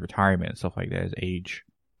later in his retirement and stuff like that, his age.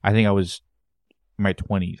 I think I was in my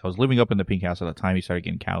 20s. I was living up in the pink house at the time he started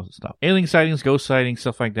getting cows and stuff. Alien sightings, ghost sightings,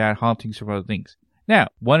 stuff like that, hauntings, some other things. Now,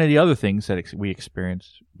 one of the other things that we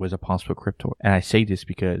experienced was a possible cryptid. And I say this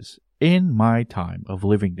because in my time of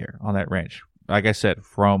living there on that ranch, like I said,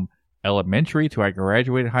 from elementary to I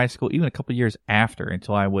graduated high school, even a couple of years after,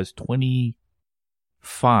 until I was 25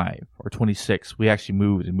 or 26, we actually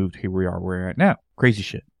moved here where we're at now. Crazy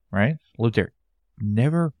shit, right? Lived there.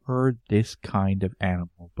 Never heard this kind of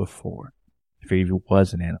animal before. if it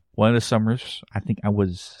was an animal. One of the summers, I think I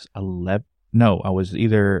was 11. No, I was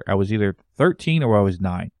either 13 or I was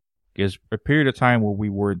 9. Because a period of time where we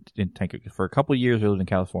were in Tanco. For a couple of years, we lived in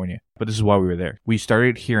California. But this is why we were there. We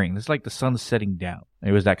started hearing, it's like the sun setting down.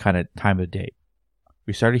 It was that kind of time of day.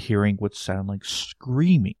 We started hearing what sounded like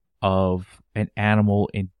screaming of an animal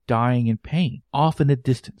and dying in pain off in the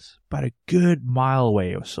distance, about a good mile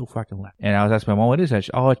away. It was so fucking loud. And I was asking my mom, what is that?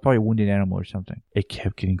 Oh, it's probably a wounded animal or something. It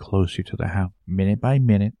kept getting closer to the house, minute by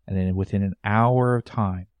minute. And then within an hour of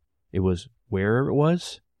time, it was where it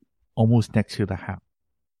was, almost next to the house.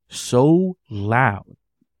 So loud,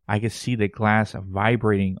 I could see the glass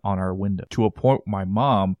vibrating on our window, to a point where my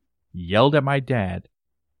mom yelled at my dad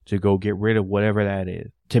to go get rid of whatever that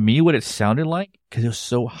is. To me, what it sounded like, because it was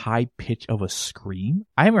so high pitch of a scream,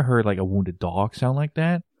 I haven't heard like a wounded dog sound like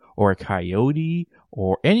that, or a coyote,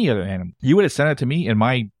 or any other animal. You would have sounded to me in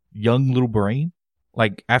my young little brain,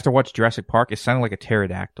 like after watching Jurassic Park, it sounded like a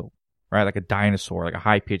pterodactyl, right? Like a dinosaur, like a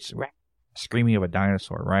high pitched screaming of a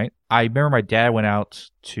dinosaur, right? I remember my dad went out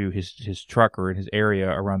to his truck or in his area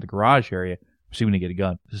around the garage area, assuming to get a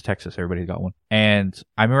gun. This is Texas, everybody's got one. And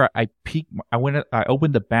I remember I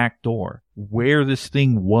opened the back door where this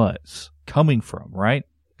thing was coming from, right?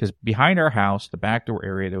 Because behind our house, the back door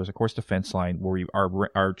area, there was of course the fence line where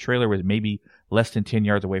our trailer was maybe less than 10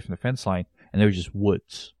 yards away from the fence line, and there was just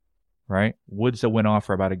woods, right? Woods that went on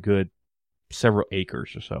for about a good several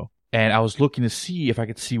acres or so. And I was looking to see if I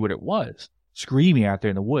could see what it was, screaming out there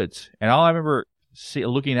in the woods. And all I remember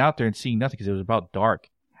looking out there and seeing nothing because it was about dark.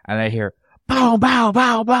 And I hear, bow, bow,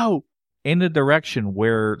 bow, bow, in the direction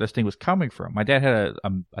where this thing was coming from. My dad had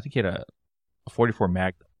I think he had a 44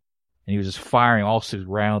 Magnum. And he was just firing all 6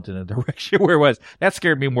 rounds in the direction where it was. That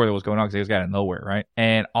scared me more than what was going on because it was out of nowhere, right?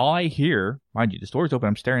 And all I hear, mind you, the door's open.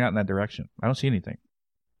 I'm staring out in that direction. I don't see anything.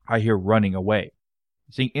 I hear running away.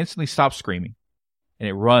 This thing instantly stops screaming. And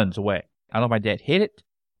it runs away. I don't know if my dad hit it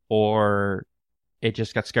or it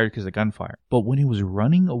just got scared because of the gunfire. But when it was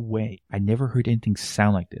running away, I never heard anything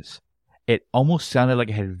sound like this. It almost sounded like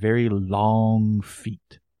it had very long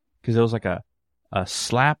feet. Because it was like a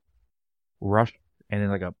slap, rush, and then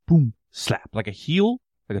like a boom, slap. Like a heel,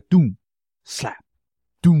 like a doom, slap,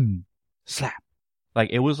 doom, slap. Like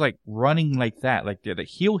it was like running like that. Like the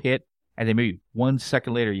heel hit, and then maybe 1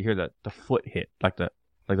 second later you hear the foot hit. Like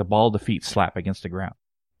the ball of the feet slap against the ground.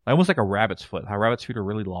 Almost like a rabbit's foot. How rabbit's feet are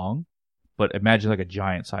really long, but imagine like a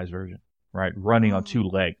giant size version, right? Running on 2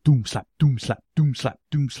 legs. Doom slap, doom slap, doom slap,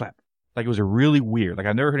 doom slap. Like it was a really weird. Like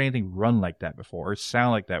I've never heard anything run like that before or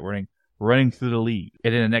sound like that running through the leaves.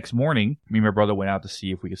 And then the next morning, me and my brother went out to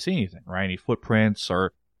see if we could see anything, right? Any footprints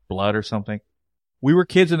or blood or something. We were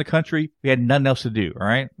kids in the country. We had nothing else to do, all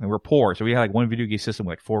right? And we're poor. So we had like one video game system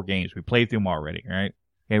with like 4 games. We played through them already, right?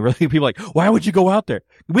 And really, people are like, why would you go out there?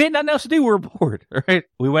 We had nothing else to do. We were bored, right?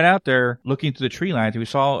 We went out there looking through the tree lines, and we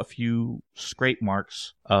saw a few scrape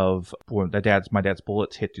marks of where my dad's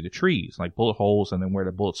bullets hit through the trees, like bullet holes, and then where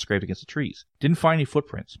the bullets scraped against the trees. Didn't find any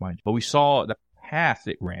footprints, mind you. But we saw the path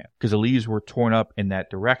it ran, because the leaves were torn up in that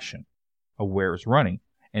direction of where it was running.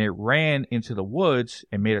 And it ran into the woods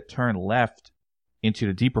and made a turn left into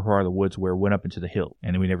the deeper part of the woods where it went up into the hill.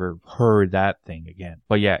 And we never heard that thing again.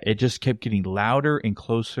 But yeah, it just kept getting louder and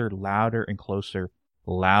closer, louder and closer,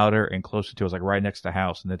 louder and closer to us, like right next to the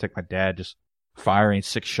house. And then take my dad just firing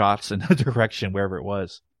 6 shots in the direction wherever it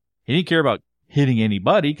was. He didn't care about hitting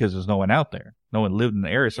anybody because there's no one out there. No one lived in the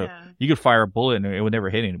area. So you could fire a bullet and it would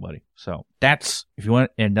never hit anybody. So that's, if you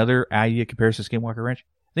want another idea comparison to Skinwalker Ranch,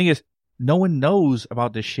 the thing is, no one knows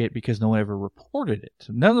about this shit because no one ever reported it.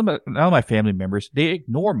 None of my family members, they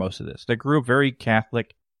ignore most of this. They grew up very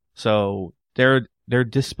Catholic, so their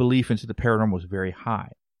disbelief into the paranormal was very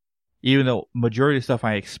high. Even though majority of the stuff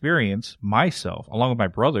I experienced myself, along with my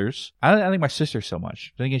brothers, I don't think my sister so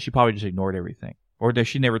much. Then again, she probably just ignored everything, or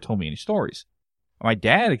she never told me any stories. My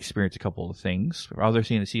dad experienced a couple of things. I was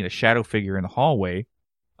seeing a shadow figure in the hallway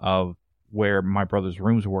of where my brother's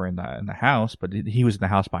rooms were in the house, but he was in the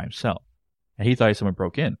house by himself. And he thought someone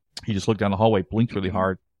broke in. He just looked down the hallway, blinked really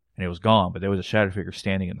hard, and it was gone. But there was a shadow figure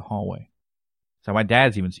standing in the hallway. So my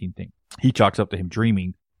dad's even seen things. He chalks up to him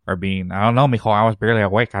dreaming or being, I don't know, mijo, I was barely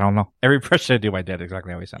awake. I don't know. Every impression I do, my dad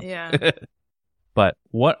exactly how he sounds. Yeah. But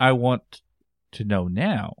what I want to know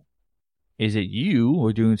now is that you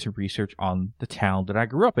were doing some research on the town that I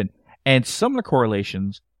grew up in. And some of the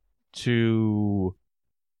correlations to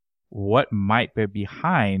what might be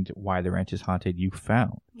behind why the ranch is haunted you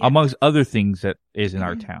found, amongst other things that is in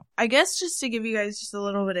our town. I guess just to give you guys just a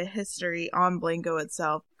little bit of history on Blanco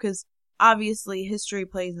itself, because obviously history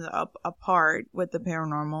plays a part with the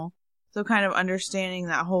paranormal. So kind of understanding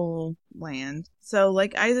that whole land. So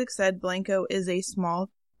like Isaac said, Blanco is a small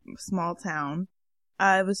town.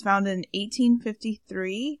 It was founded in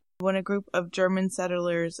 1853 when a group of German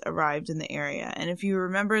settlers arrived in the area. And if you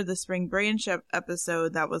remember the Spring Branch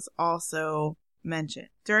episode, that was also mentioned.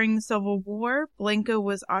 During the Civil War, Blanco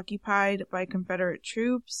was occupied by Confederate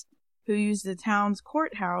troops who used the town's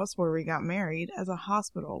courthouse, where we got married, as a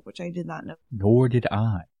hospital, which I did not know. Nor did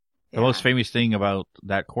I. The most famous thing about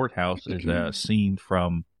that courthouse is a scene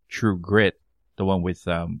from True Grit, the one with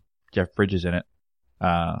Jeff Bridges in it,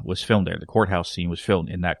 was filmed there. The courthouse scene was filmed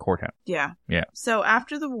in that courthouse. Yeah. Yeah. So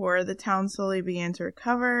after the war, the town slowly began to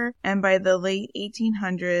recover, and by the late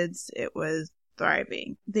 1800s, it was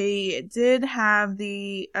thriving. They did have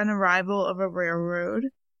an arrival of a railroad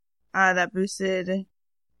that boosted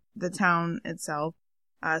the town itself.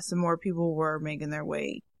 Some more people were making their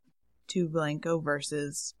way to Blanco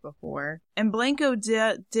versus before. And Blanco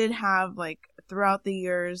did have, like, throughout the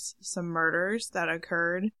years, some murders that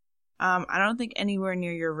occurred. I don't think anywhere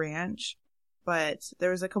near your ranch, but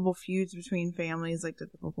there was a couple feuds between families, like the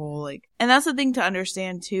typical, like, and that's the thing to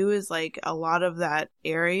understand too, is like a lot of that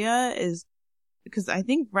area is, because I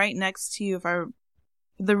think right next to you,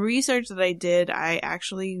 the research that I did, I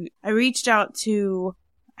reached out to,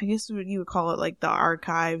 I guess what you would call it, like the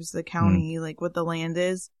archives, the county, like what the land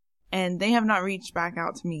is. And they have not reached back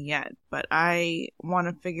out to me yet, but I want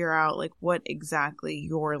to figure out like what exactly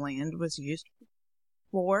your land was used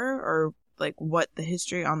for, or like what the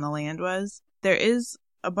history on the land was. There is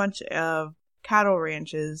a bunch of cattle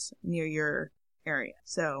ranches near your area.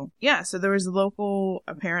 So yeah, so there was local,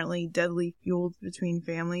 apparently deadly feuds between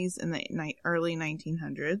families in the early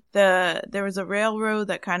 1900s. There was a railroad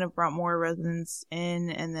that kind of brought more residents in,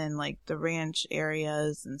 and then like the ranch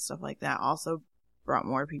areas and stuff like that also brought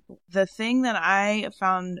more people. The thing that I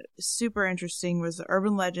found super interesting was the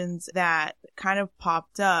urban legends that kind of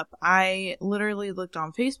popped up. I literally looked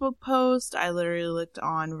on Facebook posts, I literally looked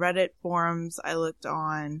on Reddit forums, I looked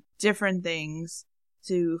on different things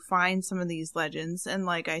to find some of these legends, and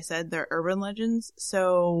like I said, they're urban legends,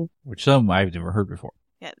 so... Which some I've never heard before.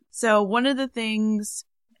 Yeah. So one of the things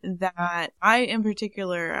that I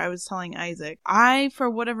was telling Isaac, for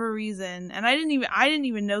whatever reason, and I didn't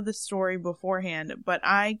even know the story beforehand, but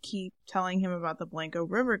I keep telling him about the Blanco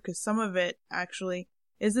River, because some of it actually,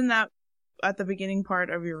 isn't that at the beginning part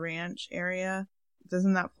of your ranch area?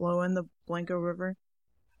 Doesn't that flow in the Blanco River?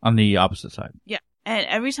 On the opposite side. Yeah. And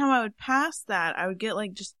every time I would pass that, I would get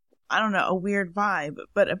like just, I don't know, a weird vibe.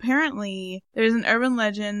 But apparently there's an urban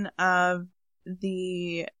legend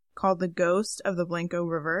called the Ghost of the Blanco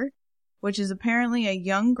River, which is apparently a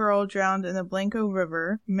young girl drowned in the Blanco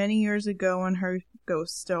River many years ago, and her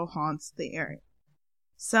ghost still haunts the area.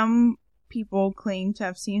 Some people claim to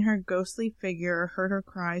have seen her ghostly figure or heard her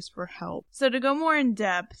cries for help. So to go more in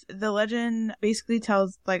depth, the legend basically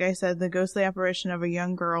tells, like I said, the ghostly apparition of a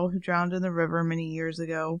young girl who drowned in the river many years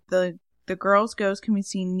ago. The girl's ghost can be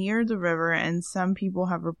seen near the river, and some people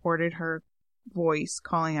have reported her voice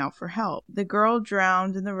calling out for help. The girl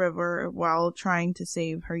drowned in the river while trying to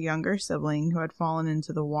save her younger sibling who had fallen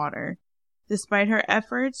into the water. Despite her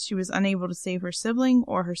efforts, she was unable to save her sibling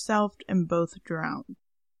or herself, and both drowned.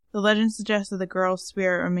 The legend suggests that the girl's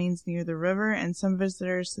spirit remains near the river, and some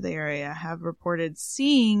visitors to the area have reported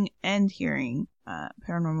seeing and hearing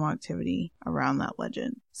paranormal activity around that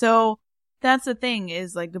legend. So that's the thing,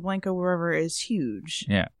 is like the Blanco River is huge.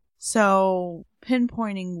 Yeah. So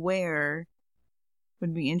pinpointing where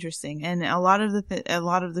would be interesting, and a lot of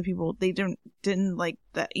the people, they didn't like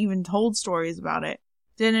that even told stories about it,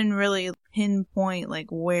 didn't really pinpoint like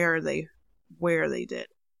where they did.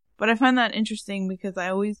 But I find that interesting because I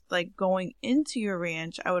always, like, going into your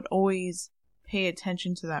ranch, I would always pay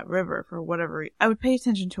attention to that river for whatever reason. I would pay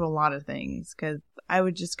attention to a lot of things because I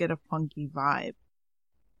would just get a funky vibe.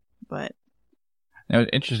 But now,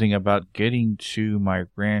 what's interesting about getting to my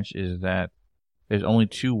ranch is that there's only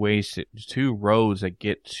two roads that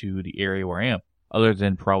get to the area where I am, other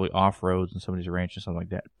than probably off roads and somebody's ranch and stuff like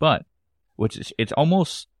that. But it's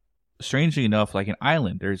almost, strangely enough, like an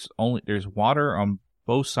island. There's water on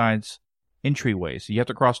both sides entryways. So you have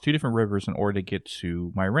to cross two different rivers in order to get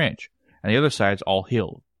to my ranch. And the other side's all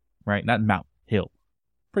hill, right? Not mountain, hill.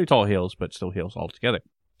 Pretty tall hills, but still hills altogether.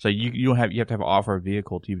 So you have to have an off-road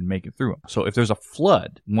vehicle to even make it through them. So if there's a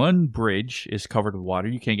flood, one bridge is covered with water,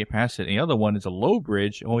 you can't get past it. And the other one is a low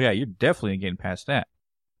bridge. Oh yeah, you're definitely getting past that.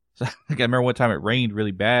 So I remember one time it rained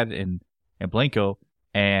really bad in Blanco,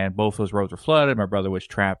 And both those roads were flooded. My brother was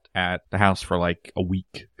trapped at the house for like a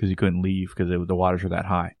week because he couldn't leave because the waters were that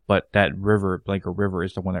high. But that river, Blanco River,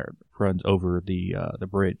 is the one that runs over the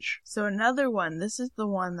bridge. So another one, this is the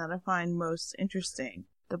one that I find most interesting,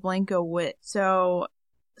 the Blanco Witch. So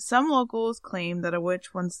some locals claim that a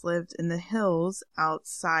witch once lived in the hills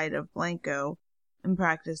outside of Blanco and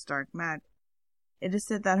practiced dark magic. It is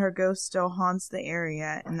said that her ghost still haunts the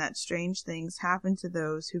area and that strange things happen to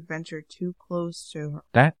those who venture too close to her.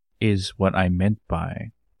 That is what I meant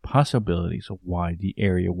by possibilities of why the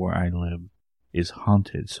area where I live is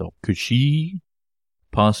haunted. So could she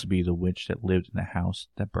possibly be the witch that lived in the house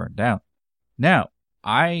that burned down? Now,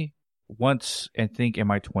 I once, I think in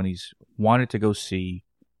my 20s, wanted to go see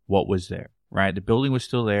what was there, right? The building was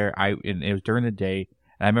still there. And it was during the day.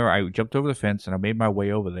 And I remember I jumped over the fence and I made my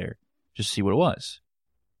way over there just to see what it was.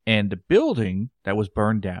 And the building that was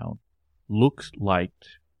burned down looks like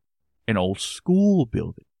an old school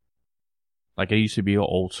building. Like it used to be an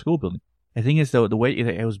old school building. The thing is, though, the way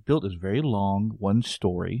it was built is very long, one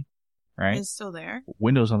story, right? It's still there.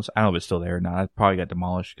 Windows on, I don't know if it's still there or not. It probably got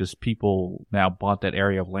demolished because people now bought that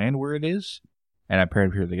area of land where it is. And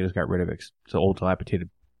apparently they just got rid of it. It's an old dilapidated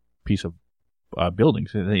piece of building.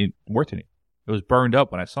 So they ain't worth it. It was burned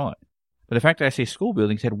up when I saw it. But the fact that I say school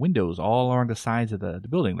buildings had windows all along the sides of the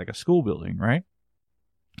building, like a school building, right?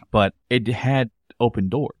 But it had open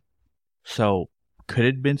doors. So could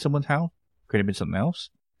it have been someone's house? Could it have been something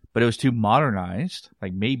else? But it was too modernized,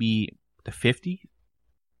 like maybe the 50s,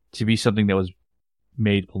 to be something that was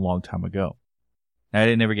made a long time ago. Now, I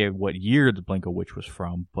didn't ever get what year the Blanco Witch was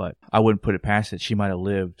from, but I wouldn't put it past it. She might have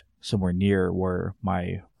lived somewhere near where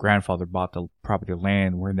my grandfather bought the property of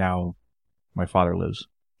land where now my father lives.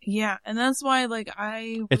 Yeah, and that's why, like,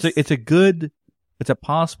 It's a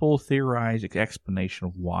possible theorized explanation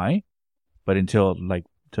of why, but until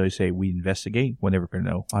you say we investigate, we're never going to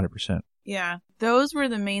know 100%. Yeah, those were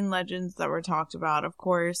the main legends that were talked about. Of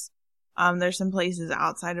course, there's some places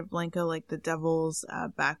outside of Blanco, like the Devil's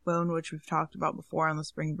Backbone, which we've talked about before on the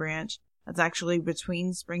Spring Branch. That's actually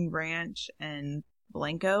between Spring Branch and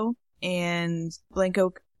Blanco, and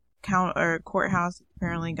Blanco courthouse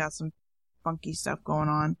apparently got some funky stuff going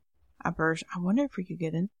on. I wonder if we could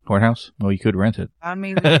get in. Courthouse? Well, you could rent it. I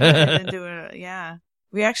mean, we could do it. Yeah.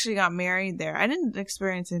 We actually got married there. I didn't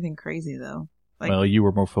experience anything crazy, though. Like, well, you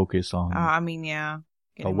were more focused on yeah.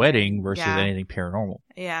 a wedding versus anything paranormal.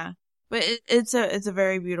 Yeah. But it's a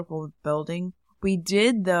very beautiful building. We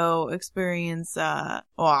did, though, experience,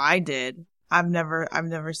 I did. I've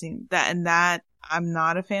never seen that. And that, I'm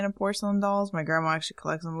not a fan of porcelain dolls. My grandma actually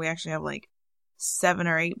collects them. We actually have 7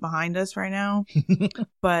 or 8 behind us right now.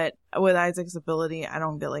 But with Isaac's ability, I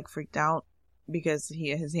don't get freaked out because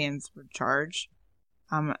his hands were charged.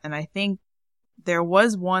 And I think there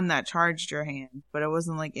was one that charged your hand, but it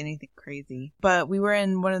wasn't anything crazy. But we were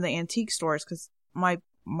in one of the antique stores because my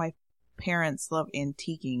parents love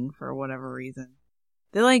antiquing for whatever reason.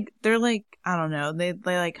 They're I don't know. They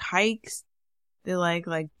like hikes. They like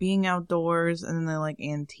being outdoors, and then they like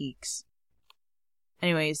antiques.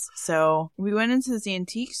 Anyways, so we went into this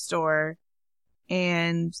antique store,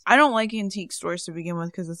 and I don't like antique stores to begin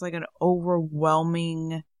with because it's an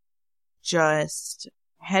overwhelming just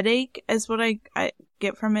headache is what I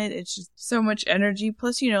get from it. It's just so much energy.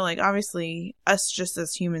 Plus, obviously us just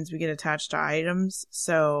as humans, we get attached to items,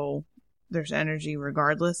 so there's energy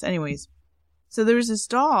regardless. Anyways, so there was this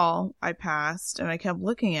doll I passed, and I kept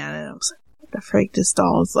looking at it. I was like, what the freak, this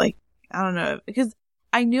doll is I don't know, because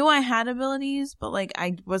I knew I had abilities, but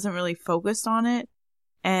I wasn't really focused on it.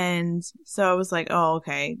 And so I was like, oh,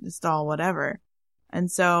 okay, this doll, whatever.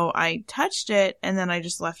 And so I touched it, and then I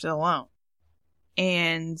just left it alone.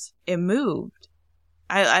 And it moved.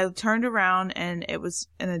 I turned around, and it was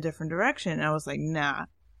in a different direction. I was like, nah,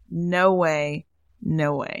 no way,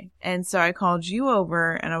 no way. And so I called you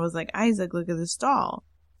over, and I was like, Isaac, look at this doll.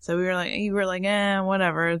 So you were like,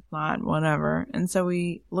 whatever, it's not, whatever. And so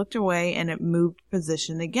we looked away, and it moved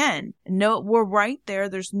position again. No, we're right there.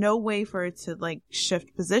 There's no way for it to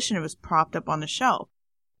shift position. It was propped up on the shelf.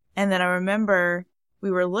 And then I remember we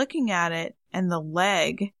were looking at it, and the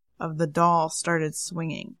leg of the doll started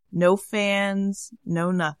swinging. No fans, no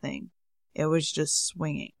nothing. It was just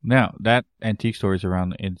swinging. Now, that antique store is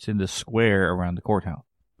it's in the square around the courthouse.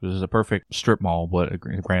 This is a perfect strip mall, but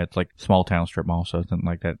granted, it's small town strip mall, so it's not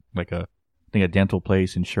like that, a dental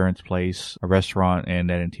place, insurance place, a restaurant, and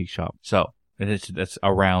that antique shop. So that's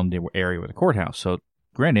around the area with the courthouse. So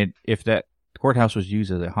granted, if that courthouse was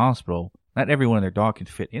used as a hospital, not everyone and their dog can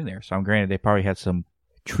fit in there. So I'm granted they probably had some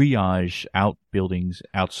triage outbuildings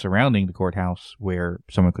out surrounding the courthouse where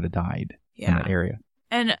someone could have died in that area.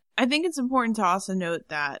 And I think it's important to also note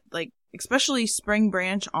that, like, especially Spring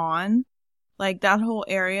Branch on, like, that whole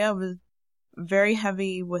area was very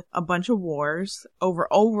heavy with a bunch of wars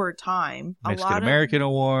over time. Mexican-American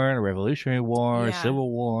War, a Revolutionary War, Yeah.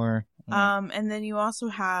 Civil War. And then you also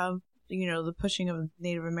have, you know, the pushing of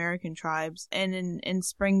Native American tribes. And in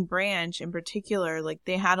Spring Branch in particular, like,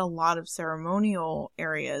 they had a lot of ceremonial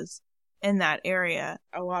areas in that area.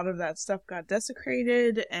 A lot of that stuff got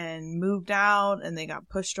desecrated and moved out, and they got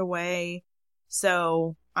pushed away.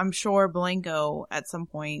 So I'm sure Blanco at some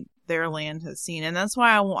point their land has seen, and that's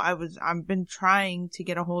why I've been trying to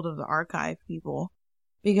get a hold of the archive people,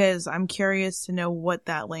 because I'm curious to know what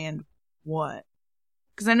that land was.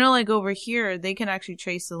 Because I know, like, over here they can actually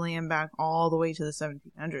trace the land back all the way to the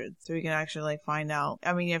 1700s, so we can actually, like, find out.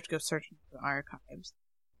 I mean, you have to go search the archives,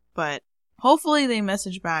 but hopefully they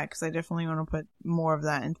message back, because I definitely want to put more of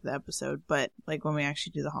that into the episode. But, like, when we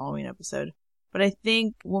actually do the Halloween episode. But I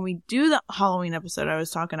think when we do the Halloween episode, I was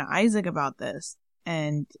talking to Isaac about this,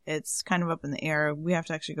 and it's kind of up in the air. We have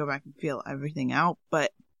to actually go back and feel everything out.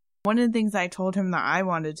 But one of the things I told him that I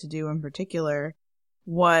wanted to do in particular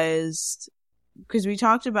was, because we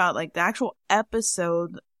talked about, like, the actual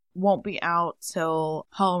episode won't be out till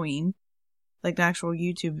Halloween, like the actual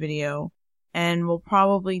YouTube video. And we'll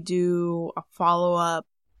probably do a follow-up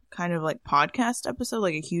kind of like podcast episode,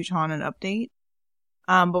 like a huge haunted update.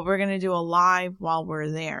 But we're going to do a live while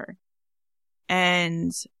we're there.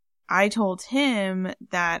 And I told him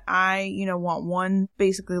that I, you know, want one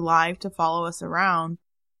basically live to follow us around,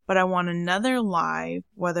 but I want another live,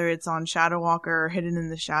 whether it's on Shadow Walker or Hidden in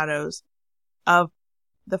the Shadows, of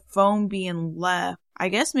the phone being left, I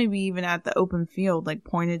guess maybe even at the open field, like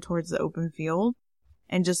pointed towards the open field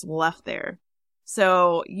and just left there.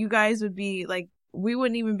 So you guys would be like, we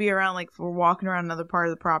wouldn't even be around, like, if we're walking around another part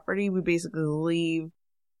of the property, we basically leave.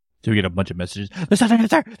 So we get a bunch of messages. There's nothing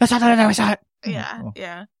there. There's nothing there. We saw it. Yeah,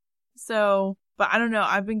 yeah. So, but I don't know.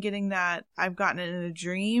 I've been getting that. I've gotten it in a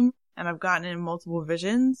dream, and I've gotten it in multiple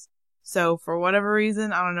visions. So for whatever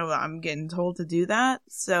reason, I don't know, I'm getting told to do that.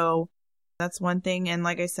 So that's one thing. And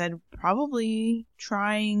like I said, probably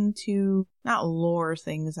trying to not lure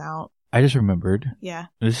things out. I just remembered. Yeah.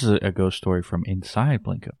 This is a ghost story from inside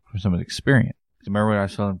Blanco, from someone's experience. Remember when I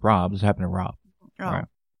was telling Rob? This happened to Rob. Oh, right.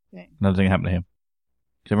 Okay. Another thing happened to him.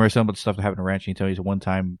 Because I remember some of the stuff that happened to Ranch, and he told me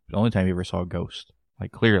the only time he ever saw a ghost.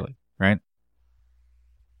 Like, clearly, right?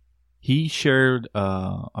 He shared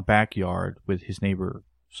a backyard with his neighbor.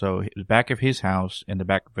 So the back of his house and the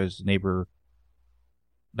back of his neighbor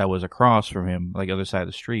that was across from him, like the other side of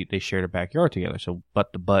the street, they shared a backyard together. So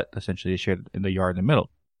butt to butt, essentially, they shared in the yard in the middle.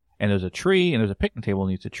 And there's a tree, and there's a picnic table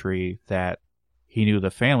underneath the tree that he knew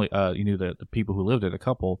the family, he knew the people who lived there, the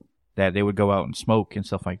couple, that they would go out and smoke and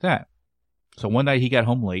stuff like that. So one night he got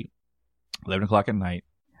home late, 11 o'clock at night,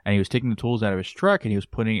 and he was taking the tools out of his truck, and he was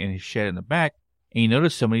putting it in his shed in the back, and he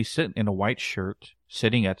noticed somebody sitting in a white shirt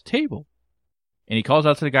sitting at the table. And he calls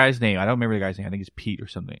out to the guy's name. I don't remember the guy's name. I think it's Pete or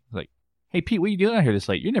something. He's like, "Hey, Pete, what are you doing out here this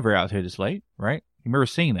late? You're never out here this late, right?" You remember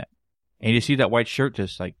seeing that. And you see that white shirt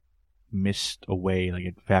just, like, mist away, like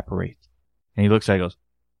it evaporates. And he looks at it and goes,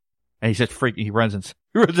 and he says, "Freak!" He runs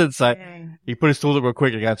inside. Dang. He put his tools up real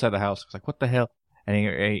quick and got inside the house. He's like, "What the hell?"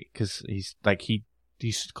 And because he's like, he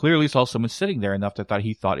clearly saw someone sitting there enough that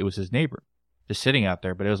he thought it was his neighbor just sitting out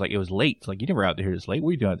there. But it was like, it was late. It's like, "You never out there this late. What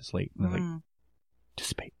are you doing out this late?" And they're like,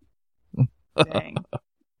 "Dissipate." Dang.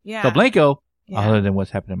 Yeah. So Blanco, Yeah. other than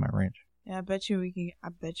what's happened in my ranch, Yeah, I bet you we can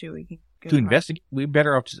go to investigate, we're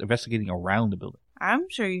better off just investigating around the building. I'm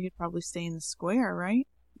sure you could probably stay in the square, right?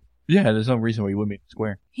 Yeah, there's no reason why you wouldn't make it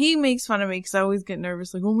square. He makes fun of me because I always get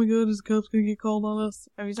nervous, like, "Oh my god, is the cops gonna get called on us?"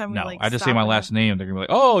 Every time No, we, like, I just stop say my and- last name. They're gonna be like,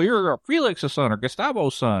 "Oh, you're Felix's son or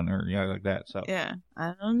Gustavo's son," or like that. So Yeah,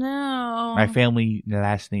 I don't know. my family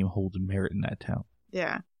last name holds merit in that town.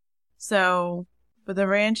 Yeah. So, but the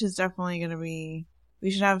ranch is definitely gonna be.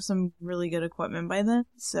 We should have some really good equipment by then.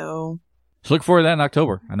 So look forward to that in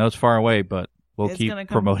October. I know it's far away, but we'll It's keep gonna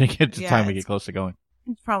come- promoting it the yeah, time we it's- get close to going.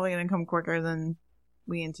 it's probably gonna come quicker than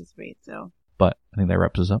we anticipate. So But I think that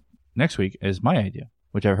wraps us up. Next week is my idea,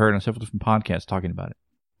 which I've heard on several different podcasts talking about it.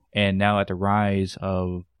 And now at the rise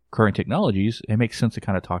of current technologies, it makes sense to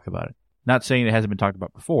kind of talk about it. Not saying it hasn't been talked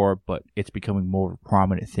about before, but it's becoming more of a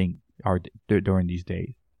prominent thing during these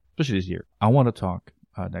days, especially this year. I want to talk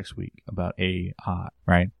next week about AI,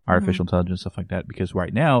 right? Artificial intelligence, stuff like that, because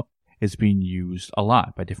right now it's being used a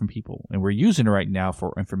lot by different people. And we're using it right now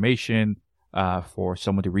for information, for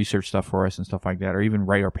someone to research stuff for us and stuff like that, or even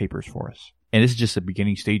write our papers for us. And this is just the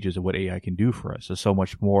beginning stages of what AI can do for us. There's so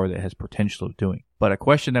much more that has potential of doing. But a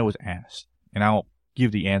question that was asked, and I'll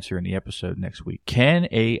give the answer in the episode next week. Can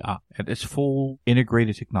AI, at its full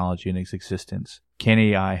integrated technology in its existence, can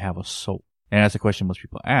AI have a soul? And that's a question most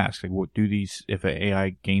people ask. Like, what do these, if an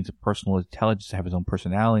AI gains a personal intelligence to have its own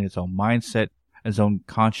personality, its own mindset, its own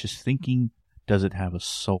conscious thinking, does it have a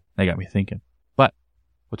soul? That got me thinking. But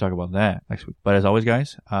we'll talk about that next week. But as always,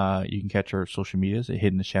 guys, you can catch our social medias at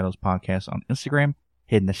Hidden in the Shadows Podcast on Instagram,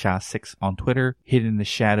 Hidden the Shadows 6 on Twitter, Hidden in the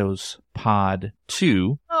Shadows Pod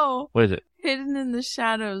 2. Oh. What is it? Hidden in the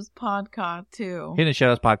Shadows Podcast 2. Hidden in the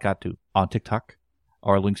Shadows Podcast 2 on TikTok.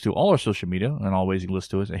 Our links to all our social media and all ways you can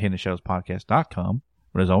listen to us at hiddenshadowspodcast.com.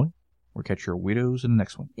 But as always, we'll catch your weirdos in the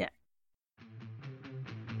next one. Yeah.